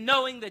than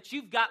knowing that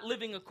you've got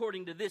living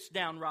according to this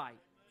down right.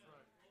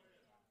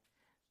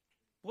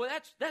 Boy,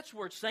 that's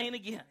worth saying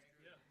again.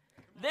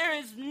 There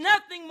is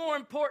nothing more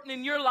important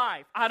in your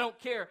life. I don't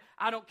care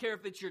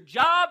if it's your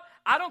job.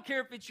 I don't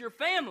care if it's your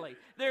family.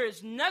 There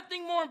is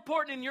nothing more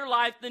important in your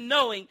life than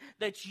knowing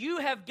that you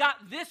have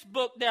got this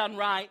book down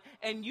right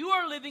and you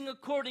are living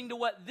according to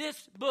what this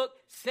book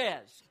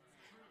says.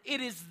 It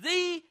is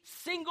the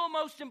single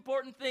most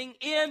important thing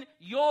in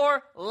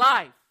your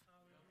life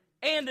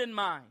and in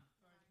mine.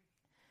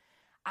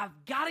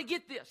 I've got to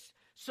get this.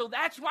 So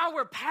that's why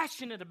we're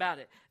passionate about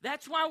it.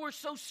 That's why we're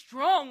so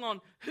strong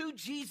on who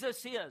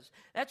Jesus is.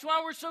 That's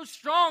why we're so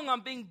strong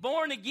on being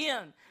born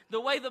again,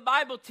 the way the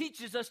Bible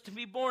teaches us to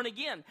be born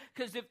again.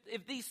 Because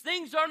if these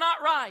things are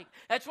not right,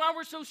 that's why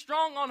we're so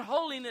strong on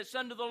holiness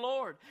unto the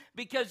Lord.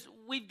 Because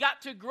we've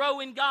got to grow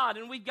in God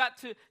and we've got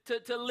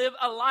to live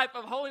a life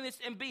of holiness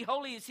and be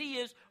holy as He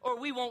is, or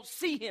we won't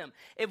see Him.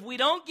 If we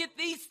don't get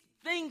these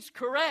things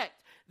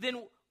correct,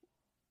 then,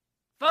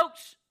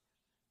 folks,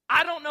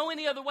 I don't know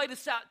any other way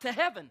to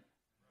heaven.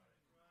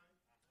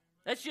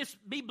 Let's just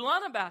be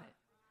blunt about it.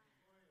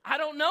 I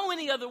don't know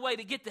any other way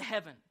to get to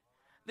heaven.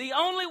 The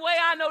only way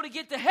I know to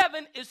get to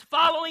heaven is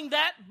following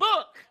that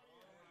book.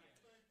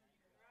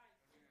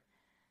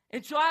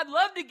 And so I'd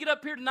love to get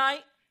up here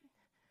tonight.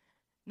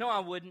 No, I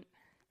wouldn't.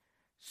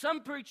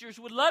 Some preachers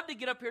would love to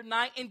get up here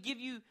tonight and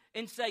give you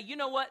and say, you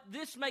know what,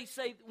 this may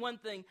say one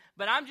thing,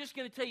 but I'm just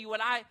going to tell you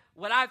what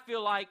I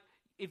feel like.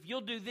 If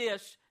you'll do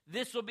this,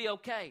 this will be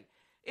okay.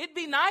 It'd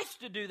be nice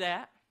to do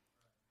that.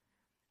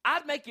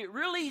 I'd make it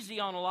real easy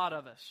on a lot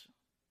of us.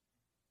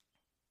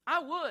 I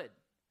would.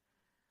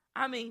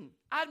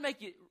 I'd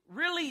make it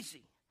real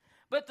easy.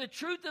 But the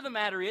truth of the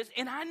matter is,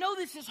 and I know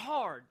this is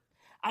hard.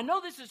 I know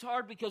this is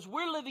hard because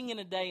we're living in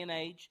a day and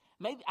age.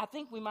 I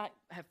think we might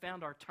have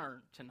found our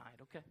turn tonight,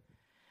 okay?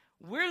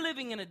 We're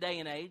living in a day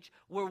and age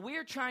where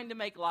we're trying to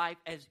make life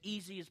as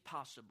easy as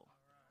possible.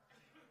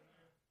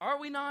 Are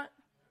we not?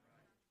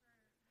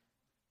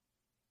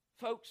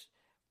 Folks,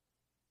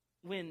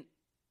 when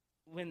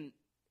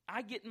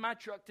I get in my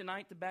truck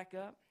tonight to back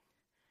up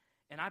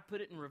and I put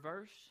it in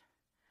reverse,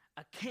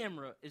 a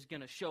camera is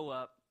going to show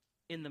up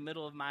in the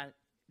middle of my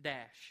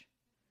dash.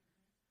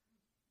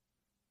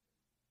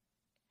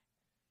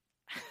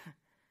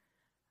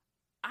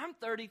 I'm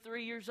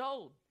 33 years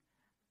old.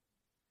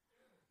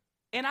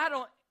 And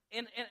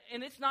and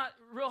it's not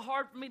real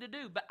hard for me to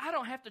do, but I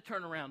don't have to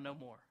turn around no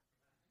more.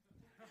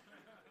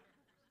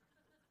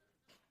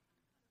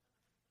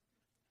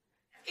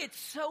 It's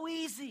so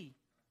easy.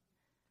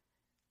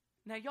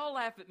 Now, y'all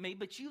laugh at me,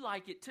 but you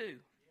like it too.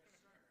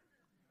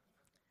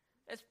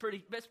 That's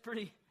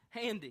pretty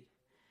handy.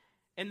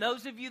 And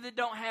those of you that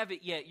don't have it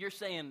yet, you're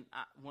saying,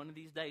 one of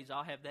these days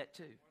I'll have that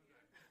too.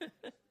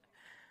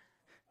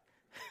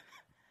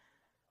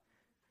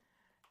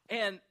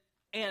 And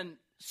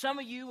some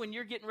of you, when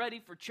you're getting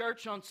ready for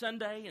church on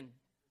Sunday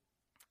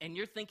and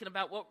you're thinking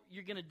about what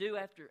you're going to do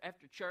after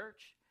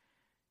church,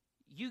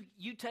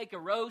 you take a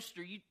roast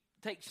or you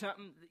take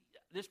something.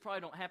 This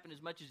probably don't happen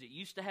as much as it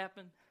used to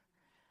happen.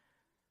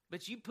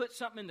 But you put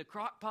something in the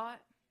crock pot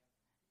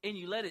and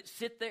you let it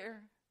sit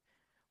there.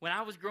 When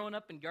I was growing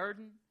up in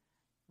Gurdon,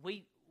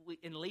 we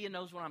and Leah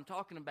knows what I'm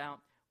talking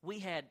about, we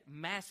had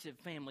massive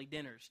family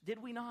dinners.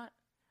 Did we not?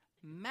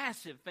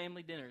 Massive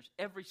family dinners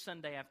every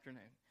Sunday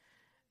afternoon.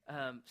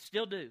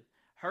 Still do.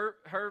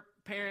 Her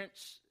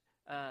parents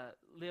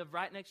live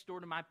right next door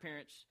to my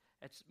parents.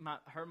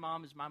 Her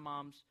mom is my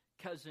mom's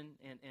cousin,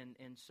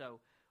 and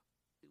so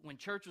when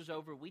church was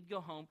over, we'd go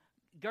home.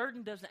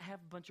 Gurdon doesn't have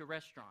a bunch of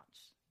restaurants.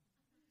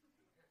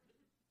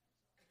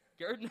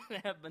 Gurdon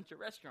doesn't have a bunch of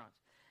restaurants.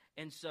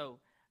 And so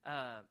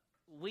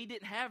we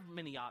didn't have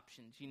many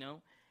options, you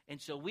know.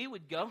 And so we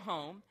would go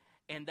home,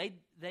 and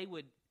they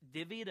would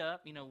divvy it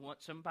up. You know,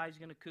 somebody's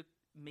going to cook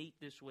meat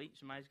this week,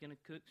 somebody's going to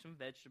cook some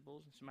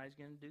vegetables, and somebody's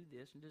going to do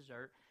this and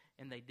dessert.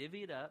 And they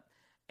divvy it up.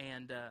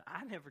 And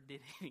I never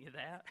did any of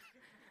that.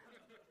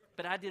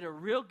 But I did a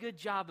real good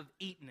job of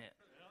eating it.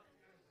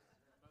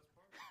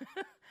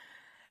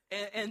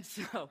 and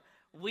so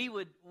we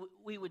would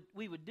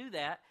do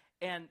that.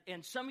 And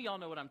some of y'all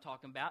know what I'm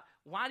talking about.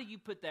 Why do you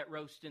put that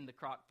roast in the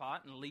crock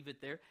pot and leave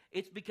it there?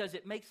 It's because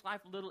it makes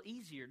life a little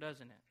easier,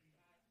 doesn't it?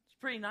 It's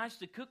pretty nice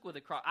to cook with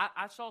a crock.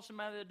 I saw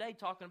somebody the other day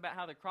talking about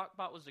how the crock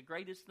pot was the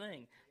greatest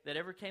thing that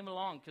ever came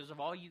along because of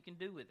all you can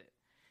do with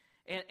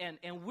it.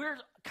 And we're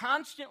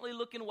constantly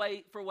looking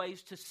for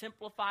ways to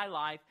simplify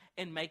life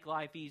and make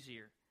life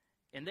easier.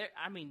 And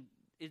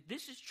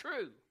this is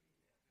true.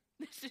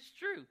 This is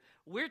true.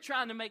 We're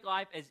trying to make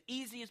life as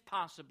easy as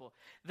possible.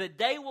 The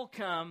day will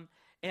come,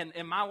 and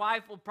my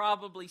wife will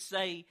probably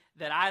say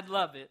that I'd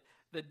love it.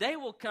 The day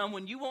will come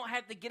when you won't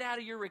have to get out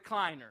of your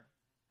recliner.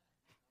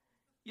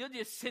 You'll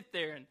just sit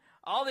there, and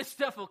all this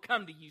stuff will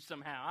come to you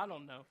somehow. I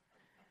don't know.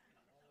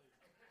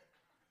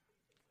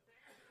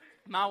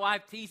 My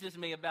wife teases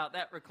me about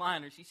that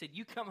recliner. She said,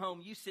 you come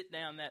home, you sit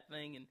down that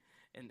thing,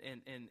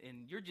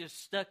 and you're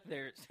just stuck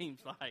there, it seems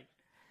like.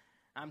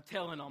 I'm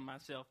telling on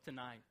myself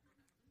tonight.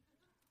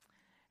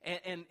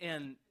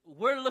 And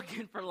we're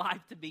looking for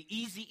life to be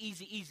easy,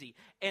 easy, easy.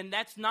 And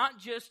that's not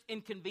just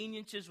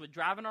inconveniences with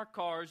driving our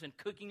cars and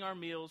cooking our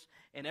meals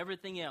and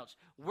everything else.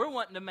 We're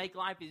wanting to make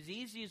life as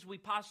easy as we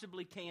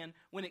possibly can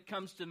when it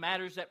comes to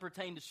matters that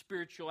pertain to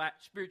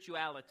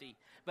spirituality.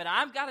 But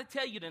I've got to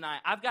tell you tonight,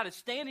 I've got to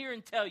stand here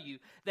and tell you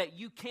that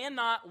you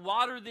cannot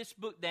water this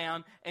book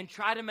down and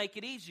try to make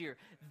it easier.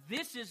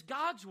 This is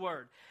God's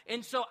Word.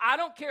 And so I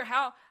don't care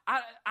how,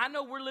 I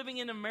know we're living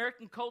in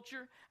American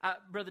culture.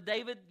 Brother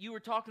David, you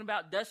were talking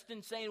about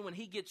Dustin saying when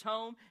he gets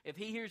home, if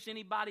he hears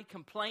anybody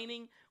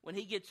complaining when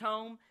he gets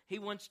home, he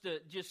wants to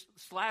just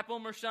slap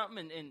them or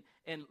something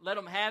and let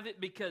them have it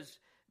because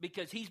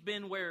he's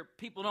been where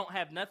people don't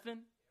have nothing.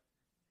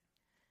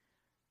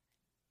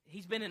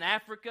 He's been in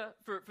Africa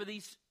for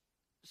these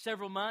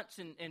several months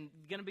and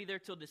going to be there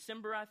till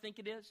December, I think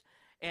it is.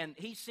 And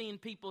he's seen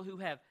people who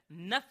have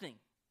nothing,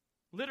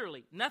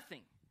 literally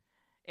nothing,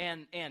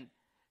 and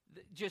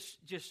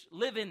just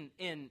living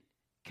in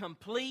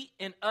complete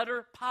and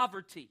utter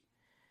poverty.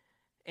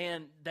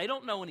 And they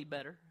don't know any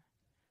better.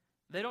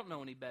 They don't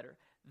know any better.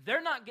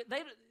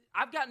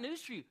 I've got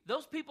news for you.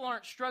 Those people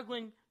aren't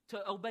struggling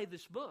to obey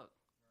this book.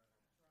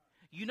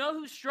 You know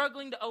who's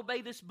struggling to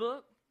obey this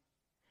book?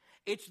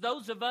 It's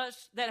those of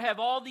us that have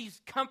all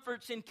these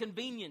comforts and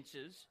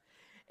conveniences,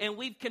 and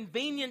we've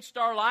convenienced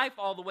our life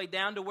all the way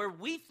down to where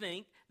we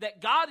think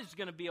that God is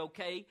going to be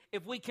okay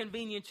if we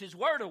convenience His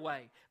Word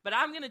away. But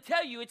I'm going to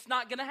tell you it's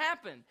not going to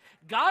happen.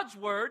 God's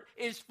Word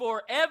is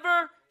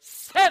forever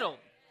settled.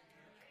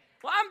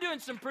 Well, I'm doing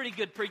some pretty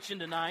good preaching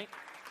tonight.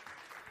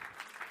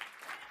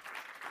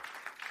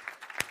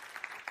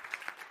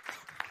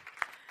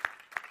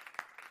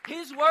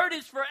 His Word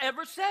is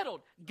forever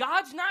settled.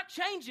 God's not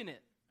changing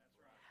it.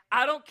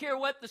 I don't care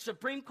what the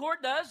Supreme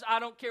Court does. I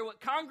don't care what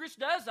Congress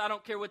does. I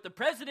don't care what the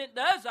President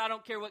does. I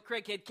don't care what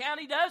Craighead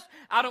County does.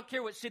 I don't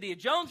care what City of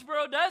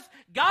Jonesboro does.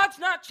 God's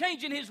not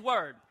changing His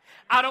Word.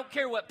 I don't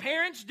care what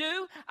parents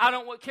do. I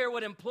don't care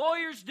what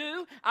employers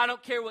do. I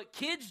don't care what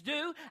kids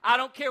do. I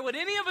don't care what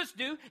any of us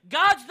do.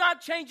 God's not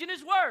changing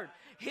His Word.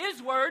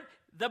 His Word,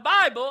 the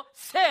Bible,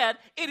 said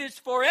it is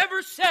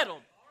forever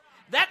settled.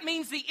 That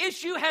means the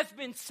issue has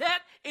been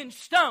set in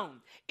stone.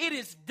 It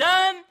is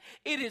done.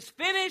 It is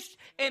finished.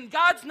 And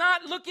God's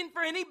not looking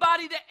for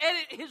anybody to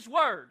edit His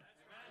Word.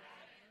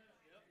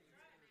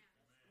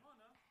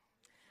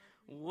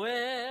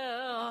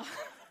 Well,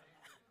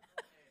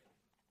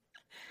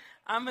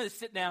 I'm going to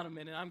sit down a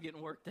minute. I'm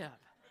getting worked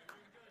up.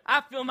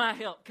 I feel my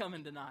help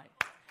coming tonight.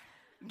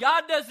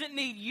 God doesn't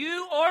need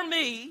you or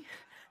me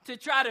to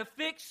try to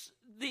fix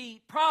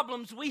the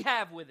problems we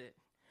have with it.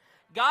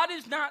 God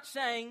is not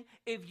saying,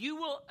 if you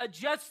will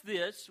adjust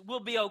this, we'll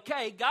be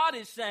okay. God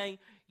is saying,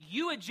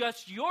 you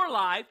adjust your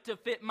life to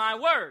fit my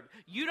Word.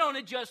 You don't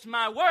adjust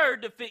my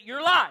Word to fit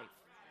your life.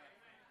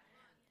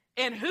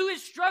 And who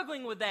is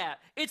struggling with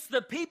that? It's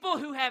the people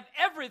who have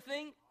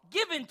everything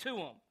given to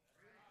them.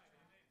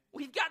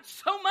 We've got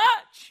so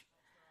much.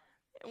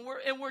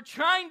 And we're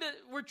trying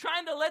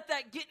to let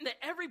that get into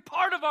every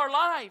part of our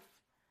life.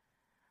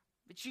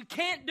 But you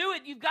can't do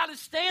it. You've got to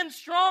stand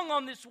strong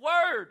on this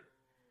Word.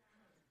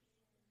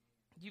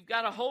 You've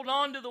got to hold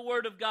on to the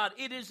Word of God.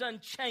 It is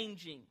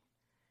unchanging.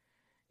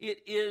 It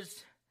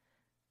is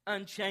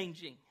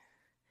unchanging.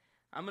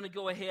 I'm going to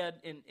go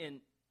ahead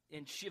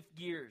and shift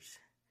gears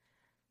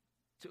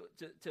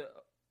to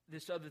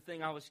this other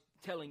thing I was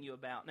telling you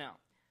about. Now,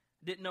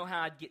 didn't know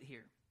how I'd get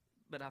here,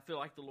 but I feel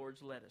like the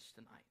Lord's led us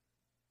tonight.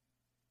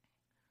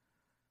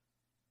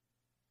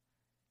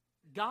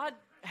 God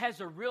has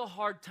a real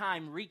hard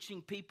time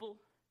reaching people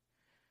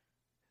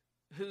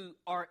who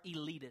are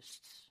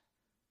elitists.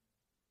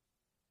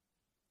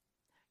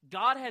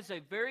 God has a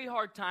very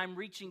hard time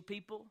reaching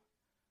people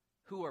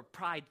who are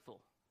prideful,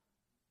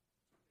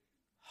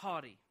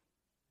 haughty.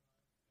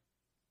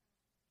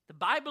 The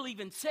Bible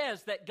even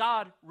says that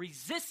God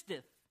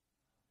resisteth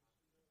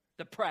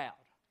the proud.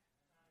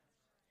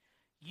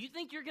 You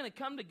think you're going to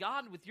come to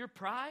God with your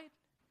pride?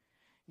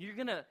 You're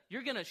going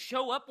to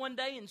show up one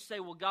day and say,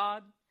 well,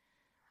 God,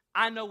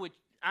 I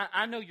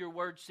know your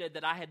word said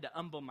that I had to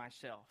humble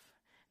myself,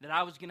 that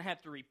I was going to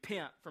have to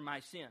repent for my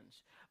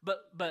sins.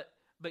 But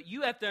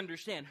you have to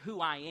understand who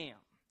I am.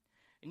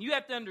 And you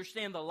have to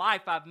understand the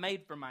life I've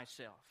made for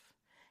myself.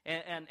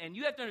 And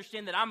you have to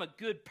understand that I'm a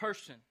good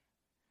person.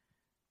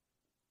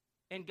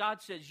 And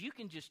God says, you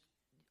can just,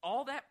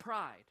 all that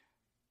pride,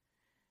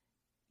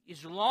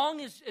 as long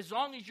as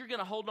you're going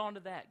to hold on to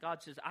that,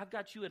 God says, I've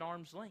got you at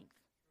arm's length.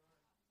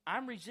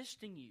 I'm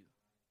resisting you.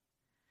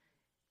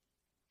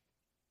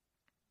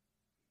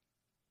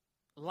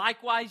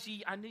 Likewise,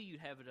 I knew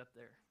you'd have it up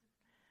there.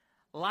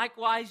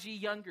 Likewise, ye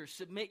younger,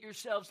 submit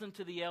yourselves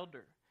unto the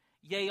elder.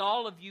 Yea,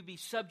 all of you be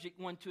subject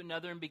one to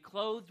another, and be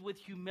clothed with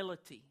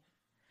humility.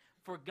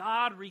 For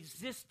God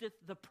resisteth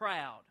the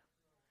proud,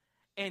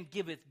 and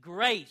giveth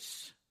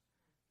grace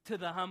to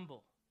the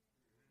humble.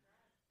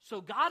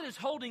 So God is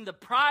holding the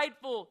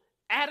prideful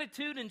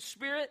attitude and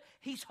spirit,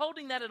 He's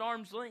holding that at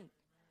arm's length.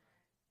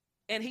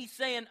 And He's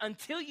saying,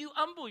 until you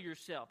humble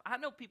yourself. I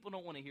know people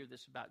don't want to hear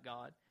this about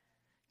God.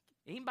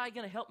 Anybody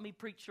going to help me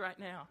preach right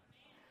now?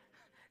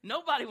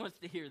 Nobody wants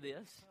to hear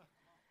this.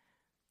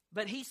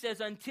 But He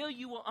says, until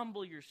you will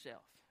humble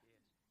yourself,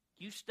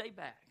 you stay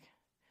back.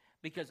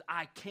 Because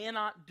I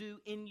cannot do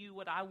in you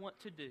what I want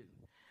to do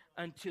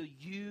until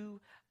you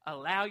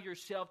allow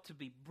yourself to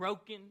be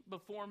broken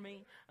before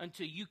me,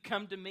 until you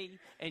come to me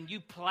and you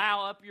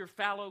plow up your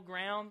fallow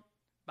ground,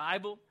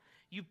 Bible.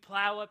 You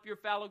plow up your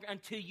fallow ground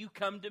until you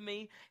come to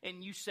me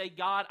and you say,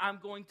 God, I'm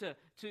going to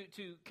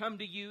come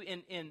to you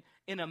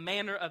in a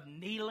manner of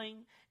kneeling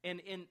and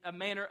in a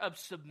manner of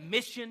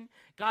submission.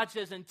 God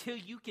says, until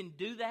you can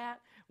do that,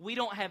 we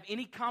don't have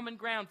any common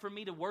ground for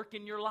me to work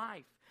in your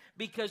life.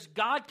 Because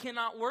God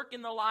cannot work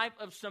in the life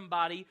of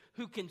somebody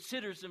who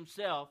considers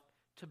himself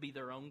to be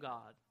their own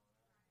God.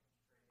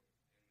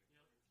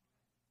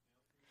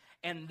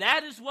 And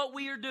that is what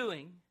we are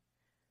doing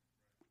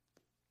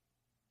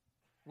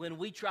when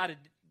we try to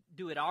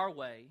do it our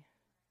way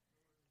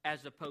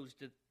as opposed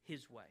to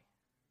His way.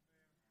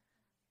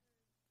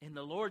 And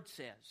the Lord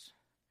says,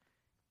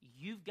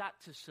 you've got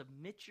to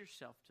submit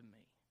yourself to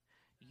me.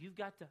 You've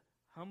got to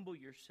humble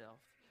yourself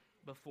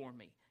before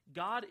me.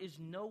 God is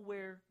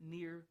nowhere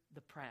near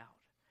the proud.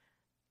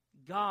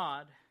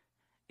 God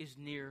is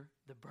near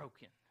the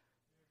broken.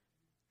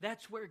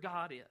 That's where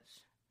God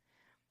is.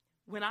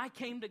 When I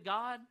came to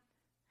God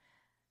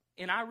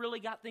and I really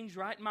got things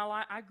right in my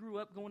life, I grew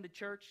up going to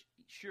church,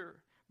 sure.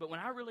 But when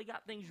I really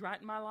got things right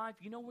in my life,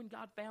 you know when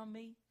God found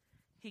me?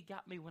 He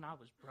got me when I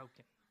was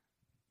broken.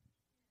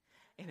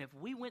 And if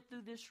we went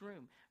through this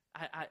room,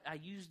 I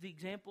used the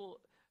example,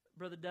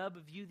 Brother Dub,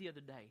 of you the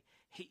other day.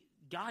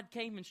 God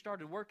came and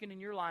started working in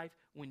your life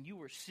when you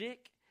were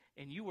sick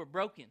and you were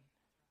broken.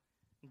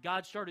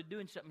 God started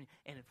doing something.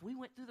 And if we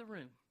went through the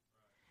room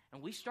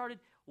and we started,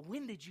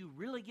 when did you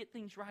really get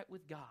things right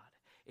with God?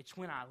 It's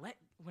when I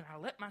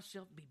let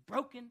myself be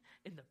broken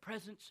in the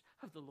presence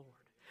of the Lord.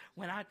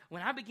 When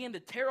I began to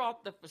tear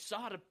off the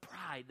facade of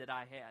pride that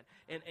I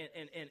had,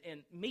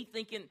 and me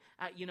thinking,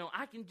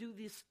 I can do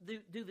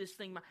this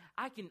thing.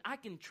 I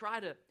can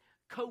try to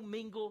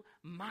commingle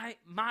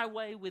my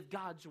way with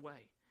God's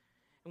way.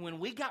 And when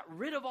we got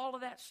rid of all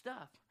of that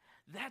stuff,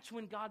 that's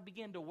when God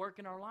began to work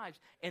in our lives.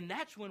 And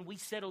that's when we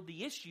settled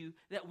the issue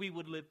that we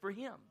would live for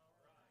Him.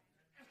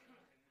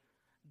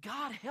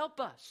 God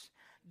help us.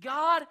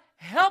 God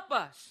help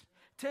us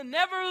to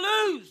never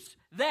lose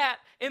that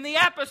in the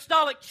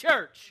apostolic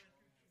church.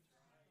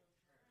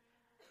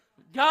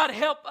 God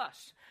help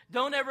us.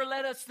 Don't ever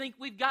let us think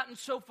we've gotten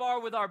so far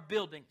with our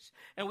buildings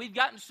and we've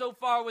gotten so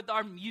far with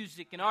our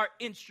music and our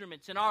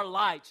instruments and our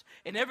lights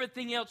and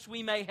everything else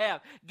we may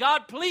have.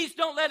 God, please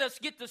don't let us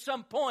get to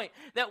some point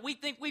that we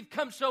think we've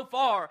come so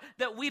far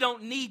that we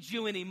don't need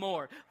you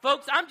anymore.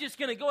 Folks, I'm just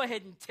going to go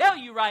ahead and tell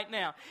you right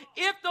now,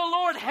 if the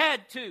Lord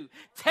had to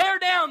tear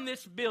down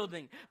this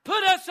building,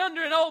 put us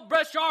under an old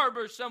brush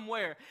arbor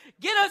somewhere,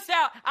 get us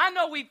out. I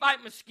know we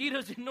fight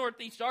mosquitoes in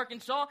Northeast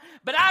Arkansas,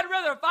 but I'd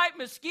rather fight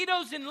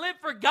mosquitoes and live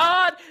for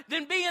God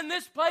than be in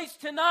this place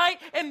tonight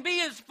and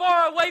be as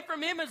far away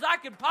from Him as I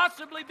could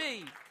possibly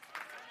be.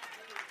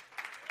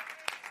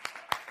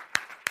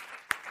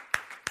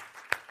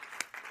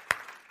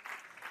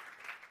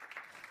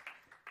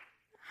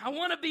 I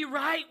want to be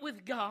right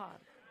with God.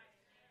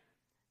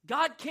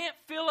 God can't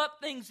fill up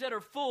things that are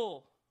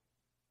full.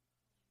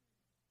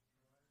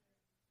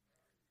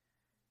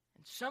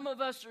 And some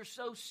of us are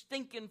so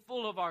stinking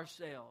full of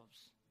ourselves.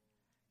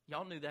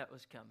 Y'all knew that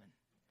was coming.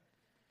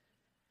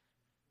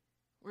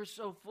 We're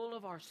so full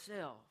of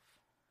ourselves,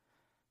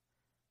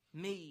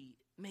 me,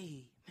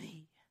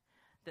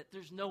 that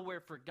there's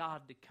nowhere for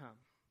God to come.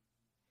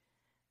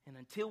 And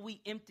until we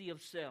empty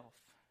of self,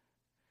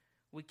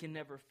 we can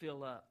never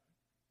fill up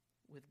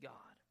with God.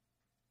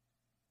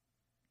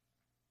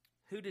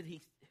 Who did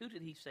he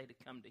say to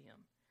come to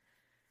him?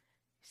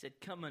 He said,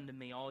 "Come unto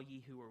me, all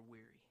ye who are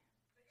weary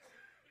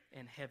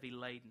and heavy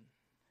laden,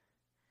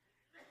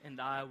 and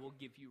I will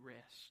give you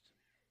rest."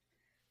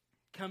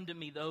 Come to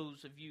me,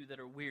 those of you that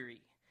are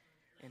weary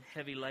and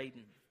heavy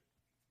laden,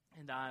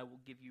 and I will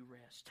give you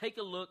rest. Take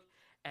a look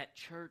at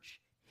church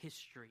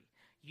history.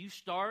 You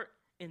start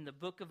in the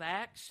book of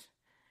Acts,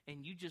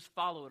 and you just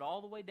follow it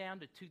all the way down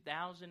to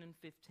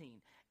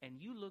 2015,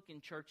 and you look in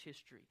church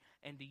history.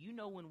 And do you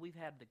know when we've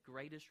had the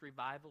greatest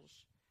revivals?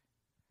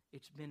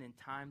 It's been in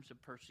times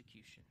of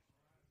persecution.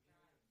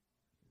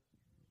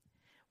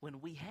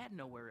 When we had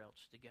nowhere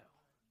else to go.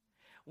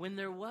 When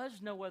there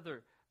was no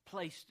other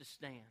place to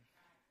stand.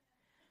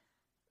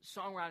 The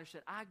songwriter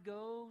said, "I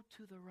go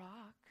to the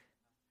rock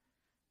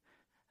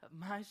of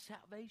my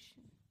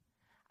salvation.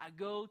 I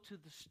go to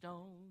the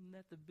stone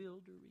that the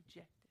builder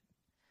rejected."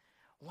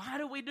 Why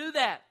do we do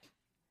that?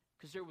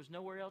 Because there was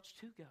nowhere else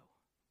to go.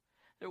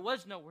 There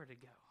was nowhere to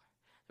go.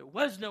 There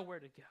was nowhere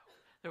to go.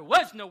 There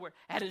was nowhere.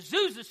 At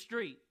Azusa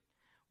Street,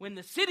 when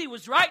the city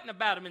was writing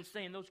about them and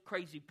saying, those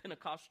crazy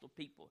Pentecostal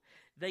people,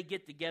 they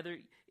get together.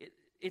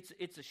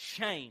 It's a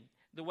shame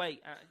the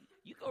way,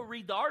 you go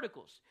read the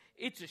articles.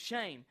 It's a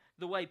shame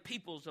the way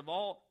people of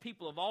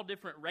all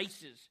different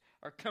races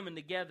are coming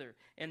together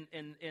and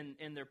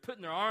they're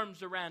putting their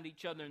arms around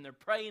each other and they're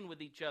praying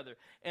with each other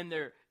and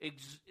they're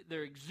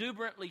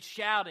exuberantly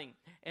shouting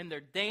and they're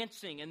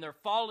dancing and they're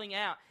falling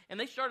out. And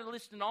they started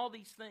listing all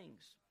these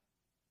things.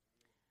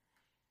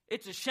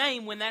 It's a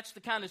shame when that's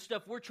the kind of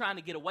stuff we're trying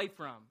to get away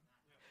from.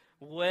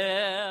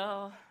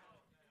 Well,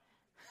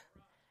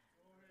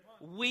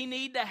 we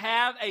need to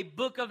have a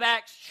Book of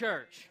Acts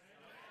church.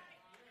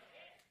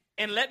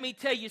 And let me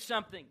tell you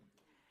something.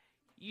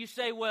 You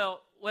say,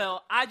 well,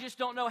 I just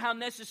don't know how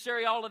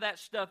necessary all of that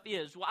stuff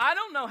is. Well, I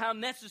don't know how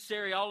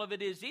necessary all of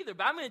it is either,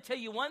 but I'm going to tell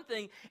you one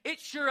thing. It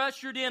sure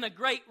ushered in a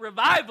great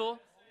revival.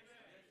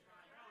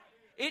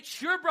 It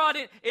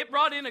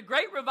brought in a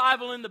great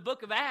revival in the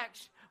book of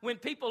Acts when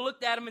people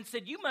looked at him and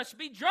said, "You must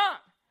be drunk.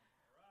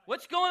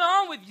 What's going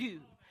on with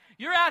you?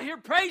 You're out here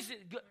praising."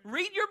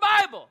 Read your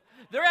Bible.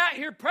 They're out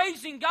here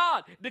praising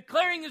God,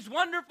 declaring His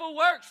wonderful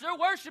works. They're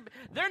worshiping.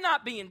 They're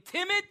not being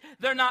timid.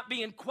 They're not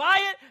being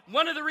quiet.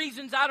 One of the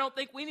reasons I don't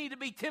think we need to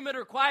be timid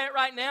or quiet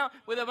right now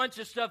with a bunch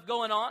of stuff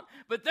going on,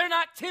 but they're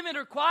not timid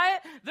or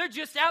quiet. They're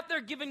just out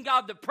there giving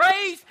God the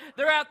praise.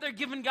 They're out there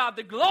giving God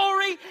the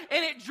glory,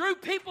 and it drew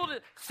people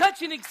to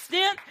such an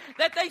extent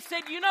that they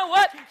said, "You know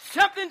what?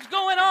 Something's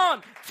going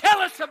on.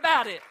 Tell us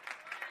about it."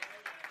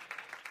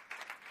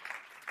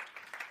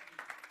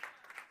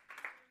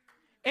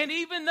 And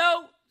even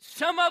though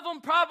some of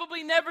them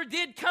probably never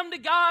did come to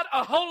God,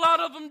 a whole lot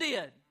of them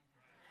did.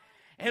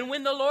 And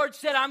when the Lord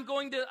said, "I'm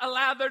going to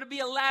allow there to be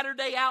a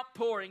latter-day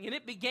outpouring," and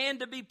it began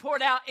to be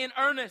poured out in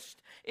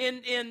earnest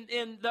in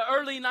the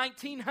early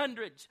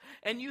 1900s,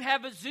 and you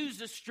have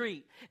Azusa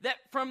Street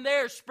that from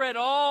there spread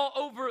all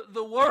over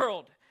the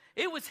world.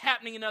 It was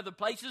happening in other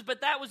places,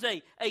 but that was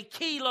a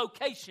key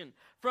location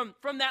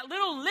from that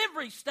little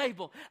livery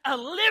stable. A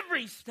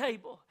livery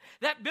stable.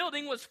 That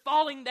building was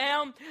falling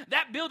down.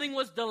 That building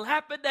was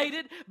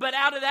dilapidated. But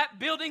out of that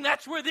building,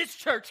 that's where this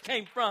church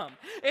came from.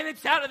 And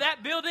it's out of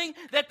that building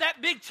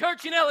that big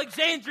church in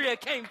Alexandria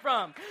came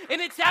from.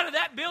 And it's out of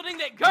that building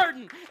that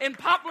Gurdon and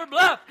Poplar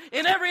Bluff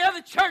and every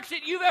other church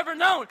that you've ever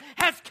known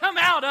has come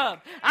out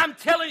of. I'm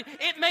telling you,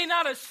 it may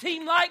not have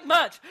seemed like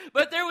much,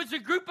 but there was a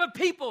group of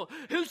people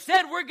who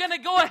said, "We're going to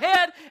go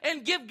ahead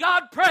and give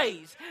God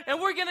praise.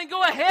 And we're going to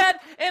go ahead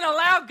and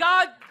allow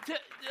God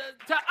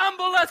to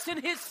humble us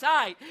in His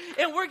sight.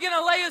 And we're going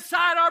to lay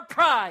aside our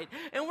pride.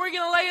 And we're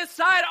going to lay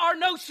aside our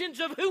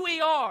notions of who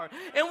we are.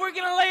 And we're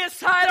going to lay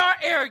aside our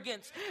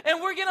arrogance. And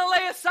we're going to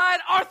lay aside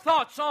our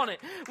thoughts on it.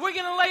 We're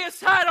going to lay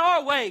aside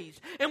our ways.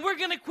 And we're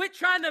going to quit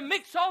trying to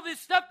mix all this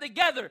stuff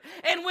together."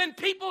 And when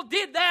people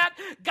did that,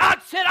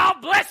 God said, "I'll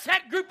bless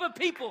that group of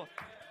people."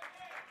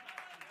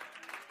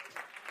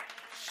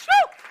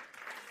 Shoo!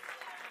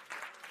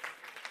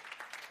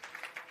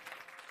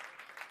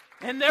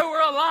 And there were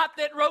a lot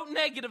that wrote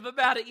negative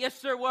about it. Yes,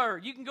 there were.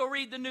 You can go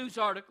read the news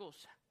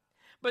articles.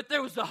 But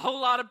there was a whole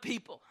lot of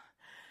people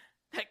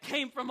that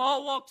came from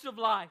all walks of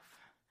life.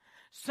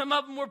 Some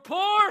of them were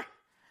poor.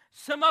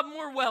 Some of them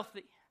were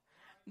wealthy.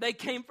 They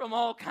came from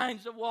all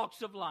kinds of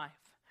walks of life.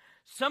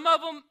 Some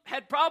of them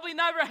had probably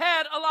never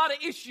had a lot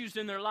of issues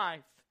in their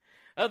life.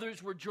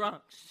 Others were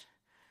drunks.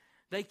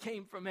 They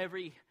came from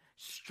every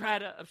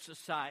strata of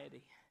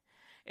society.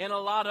 And a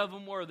lot of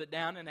them were the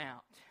down and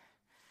out.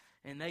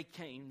 And they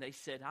came, they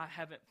said, "I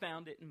haven't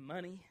found it in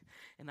money.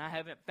 And I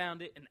haven't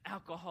found it in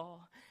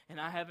alcohol. And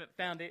I haven't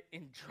found it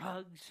in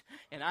drugs.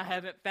 And I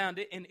haven't found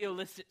it in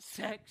illicit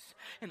sex.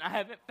 And I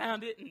haven't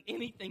found it in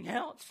anything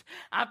else.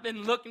 I've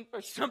been looking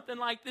for something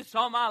like this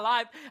all my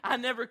life. I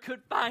never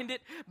could find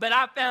it. But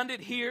I found it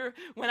here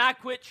when I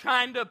quit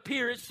trying to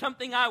appear as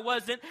something I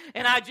wasn't.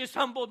 And I just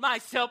humbled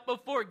myself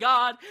before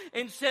God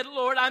and said,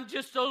 Lord, I'm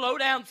just a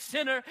low-down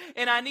sinner.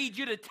 And I need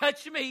you to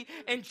touch me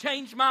and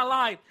change my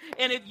life.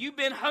 And if you've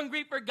been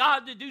hungry for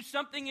God to do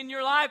something in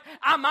your life,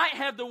 I might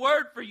have the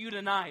word for you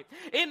tonight.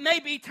 It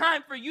may be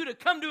time for you to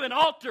come to an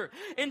altar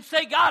and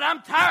say, God,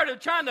 I'm tired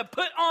of trying to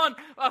put on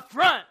a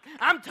front.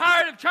 I'm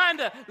tired of trying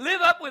to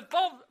live up with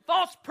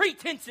false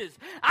pretenses.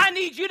 I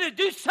need you to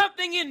do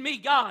something in me,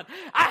 God.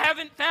 I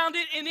haven't found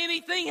it in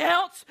anything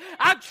else.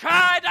 I've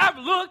tried, I've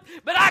looked,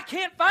 but I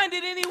can't find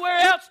it anywhere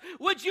else.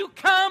 Would you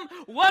come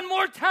one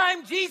more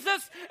time,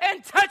 Jesus,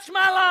 and touch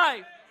my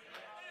life?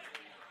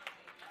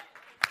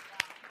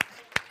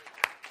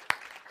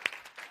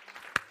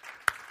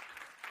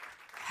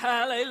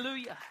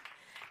 Hallelujah.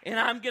 And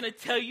I'm going to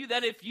tell you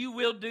that if you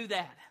will do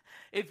that,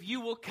 if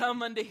you will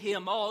come unto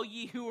him, all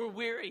ye who are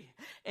weary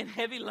and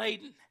heavy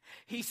laden,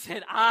 he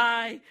said,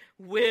 I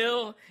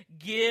will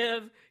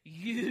give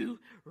you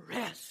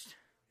rest.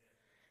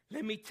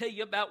 Let me tell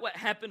you about what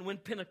happened when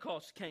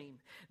Pentecost came.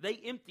 They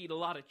emptied a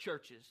lot of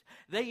churches.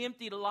 They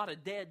emptied a lot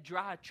of dead,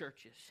 dry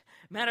churches.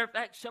 Matter of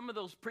fact, some of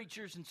those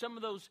preachers and some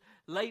of those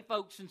lay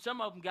folks and some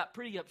of them got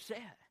pretty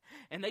upset.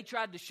 And they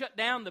tried to shut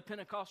down the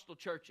Pentecostal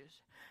churches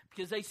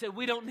because they said,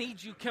 we don't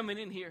need you coming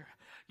in here.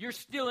 You're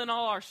stealing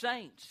all our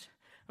saints.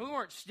 We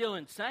weren't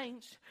stealing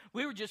saints.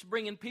 We were just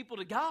bringing people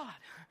to God.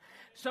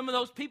 Some of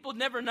those people had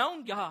never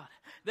known God.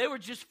 They were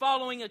just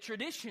following a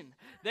tradition.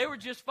 They were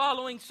just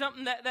following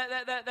something that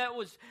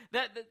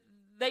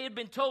they had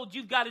been told,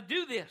 you've got to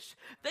do this.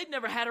 They'd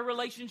never had a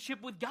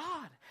relationship with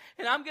God.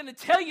 And I'm going to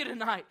tell you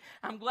tonight,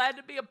 I'm glad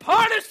to be a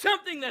part of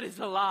something that is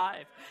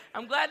alive.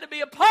 I'm glad to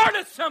be a part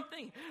of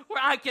something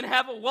where I can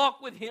have a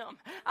walk with him.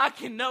 I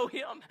can know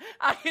him.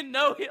 I can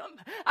know him.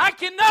 I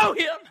can know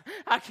him.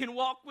 I can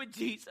walk with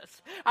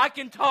Jesus. I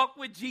can talk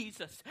with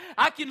Jesus.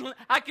 I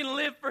can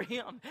live for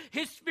him.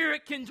 His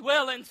Spirit can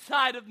dwell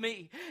inside of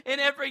me. And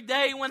every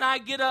day when I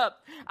get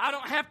up, I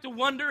don't have to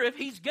wonder if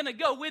he's going to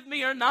go with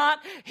me or not.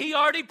 He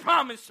already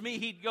promised me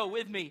he'd go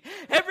with me.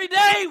 Every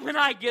day when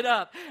I get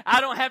up,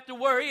 I don't have to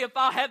worry if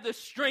I'll have the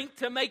strength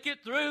to make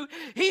it through.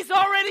 He's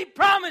already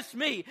promised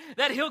me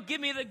that he'll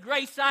give me the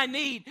grace I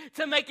need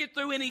to make it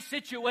through any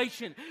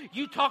situation.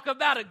 You talk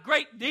about a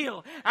great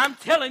deal. I'm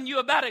telling you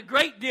about a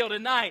great deal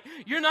tonight.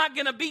 You're not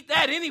going to beat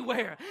that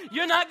anywhere.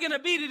 You're not going to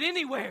beat it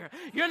anywhere.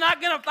 You're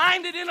not going to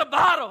find it in a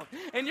bottle.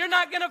 And you're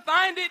not going to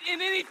find it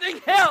in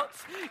anything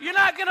else. You're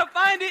not going to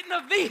find it in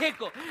a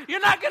vehicle.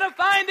 You're not going to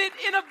find it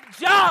in a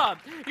job.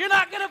 You're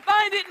not going to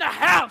find it in a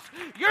house.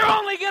 You're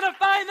only going to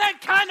find that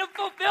kind of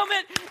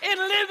fulfillment in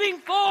living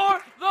for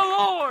the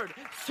Lord.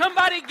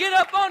 Somebody get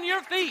up on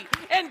your feet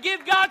and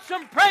give God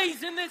some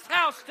praise in this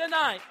house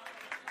tonight.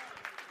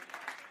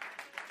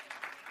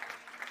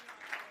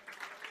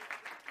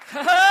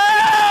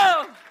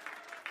 Oh!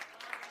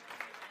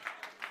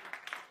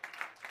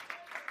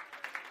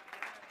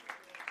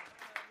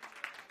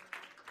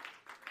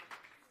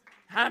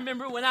 I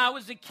remember when I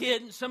was a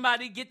kid and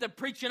somebody get to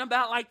preaching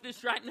about like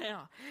this right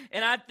now,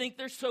 and I think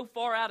they're so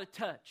far out of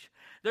touch.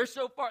 They're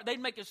so far, they'd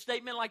make a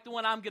statement like the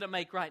one I'm going to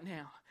make right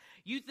now.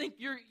 You think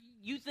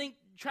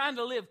trying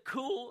to live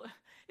cool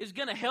is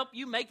going to help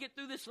you make it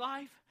through this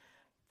life?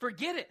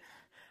 Forget it.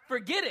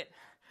 Forget it.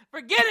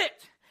 Forget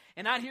it.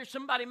 And I'd hear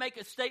somebody make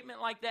a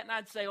statement like that, and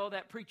I'd say, oh,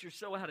 that preacher's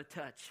so out of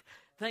touch.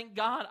 Thank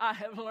God I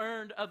have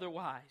learned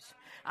otherwise.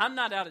 I'm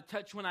not out of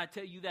touch when I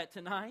tell you that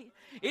tonight.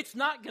 It's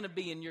not going to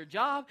be in your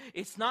job.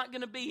 It's not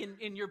going to be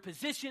in your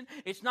position.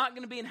 It's not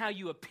going to be in how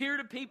you appear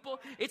to people.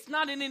 It's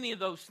not in any of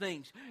those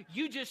things.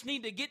 You just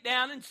need to get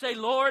down and say,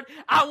 Lord,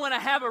 I want to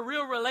have a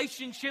real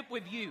relationship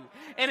with you.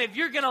 And if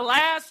you're going to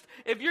last,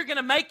 if you're going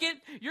to make it,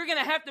 you're going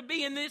to have to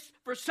be in this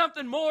for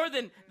something more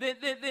than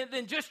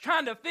just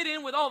trying to fit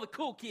in with all the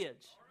cool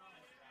kids.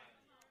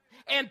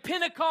 And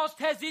Pentecost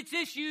has its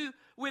issue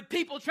with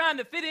people trying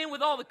to fit in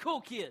with all the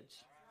cool kids.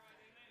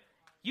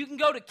 You can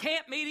go to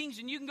camp meetings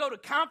and you can go to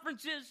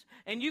conferences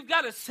and you've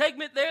got a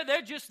segment there.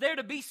 They're just there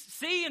to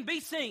see and be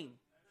seen.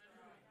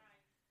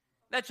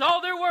 That's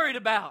all they're worried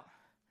about.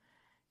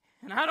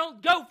 And I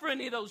don't go for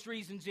any of those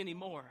reasons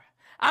anymore.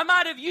 I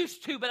might have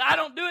used to, but I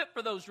don't do it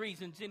for those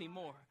reasons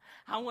anymore.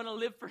 I want to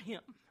live for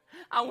him.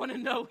 I want to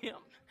know him.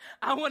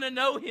 I want to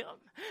know him.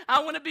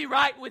 I want to be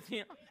right with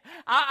him.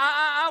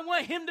 I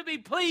want him to be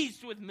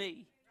pleased with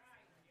me.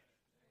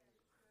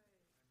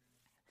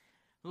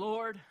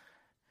 Lord,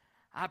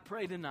 I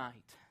pray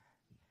tonight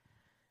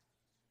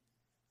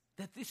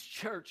that this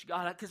church,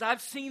 God, because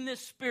I've seen this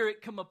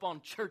spirit come up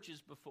on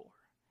churches before,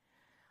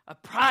 a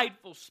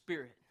prideful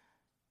spirit,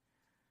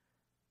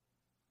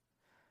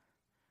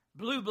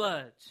 blue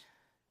bloods.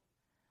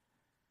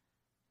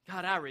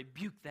 God, I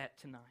rebuke that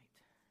tonight.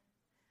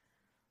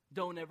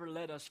 Don't ever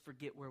let us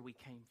forget where we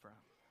came from.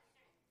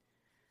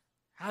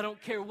 I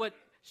don't care what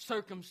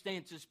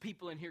circumstances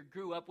people in here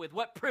grew up with,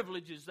 what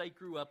privileges they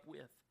grew up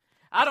with.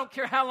 I don't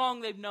care how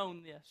long they've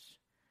known this.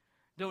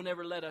 Don't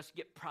ever let us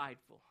get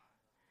prideful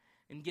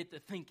and get to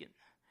thinking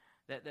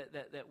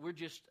that we're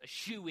just a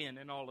shoe-in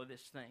all of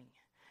this thing,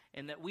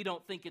 and that we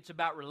don't think it's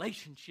about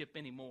relationship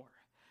anymore.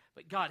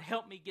 But God,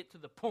 help me get to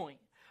the point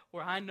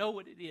where I know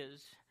what it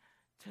is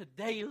to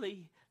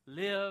daily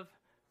live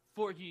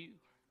for you.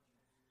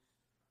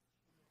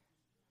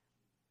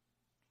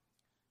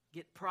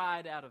 Get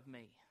pride out of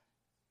me.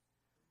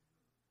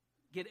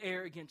 Get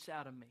arrogance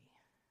out of me.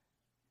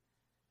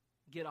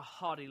 Get a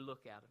haughty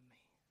look out of me.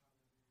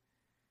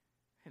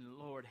 And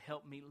Lord,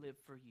 help me live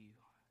for you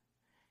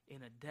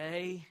in a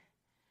day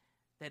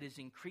that is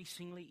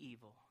increasingly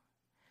evil.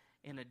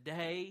 In a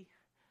day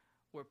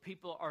where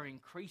people are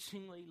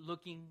increasingly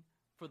looking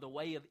for the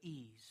way of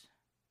ease.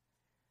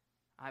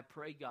 I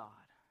pray, God,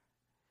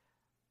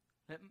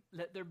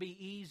 let there be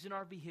ease in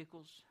our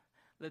vehicles.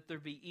 Let there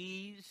be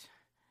ease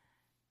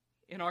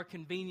in our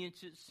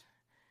conveniences.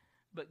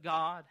 But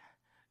God,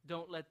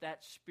 don't let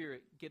that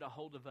spirit get a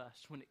hold of us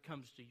when it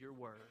comes to your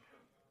word.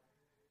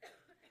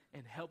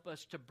 And help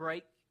us to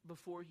break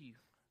before you.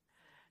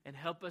 And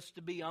help us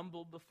to be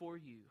humble before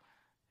you.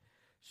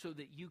 So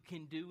that you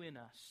can do in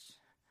us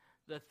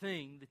the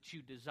thing that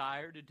you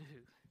desire to do.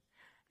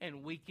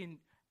 And we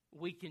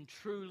can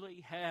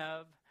truly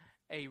have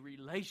a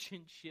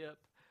relationship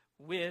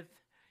with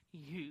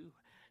you.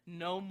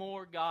 No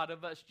more, God,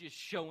 of us just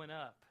showing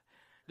up.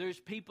 There's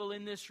people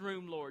in this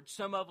room, Lord.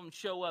 Some of them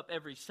show up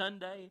every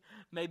Sunday,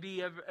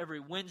 maybe every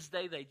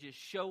Wednesday. They just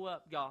show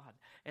up, God,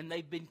 and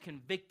they've been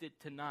convicted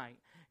tonight.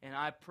 And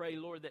I pray,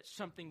 Lord, that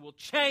something will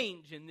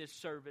change in this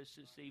service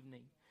this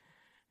evening,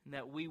 and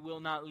that we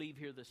will not leave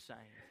here the same,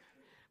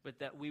 but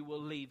that we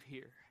will leave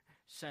here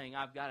saying,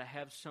 I've got to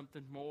have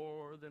something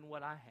more than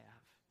what I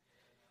have.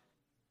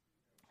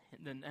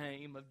 In the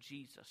name of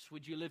Jesus.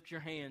 Would you lift your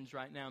hands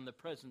right now in the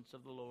presence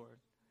of the Lord?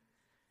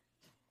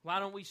 Why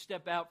don't we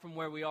step out from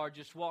where we are,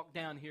 just walk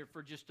down here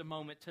for just a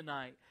moment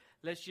tonight.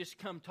 Let's just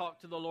come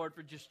talk to the Lord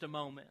for just a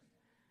moment.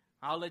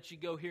 I'll let you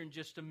go here in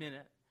just a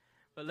minute.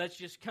 But let's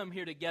just come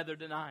here together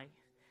tonight.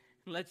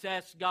 And let's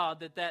ask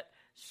God that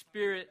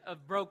spirit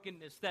of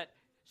brokenness, that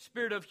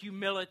spirit of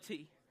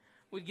humility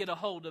would get a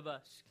hold of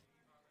us.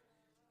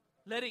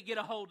 Let it get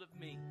a hold of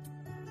me.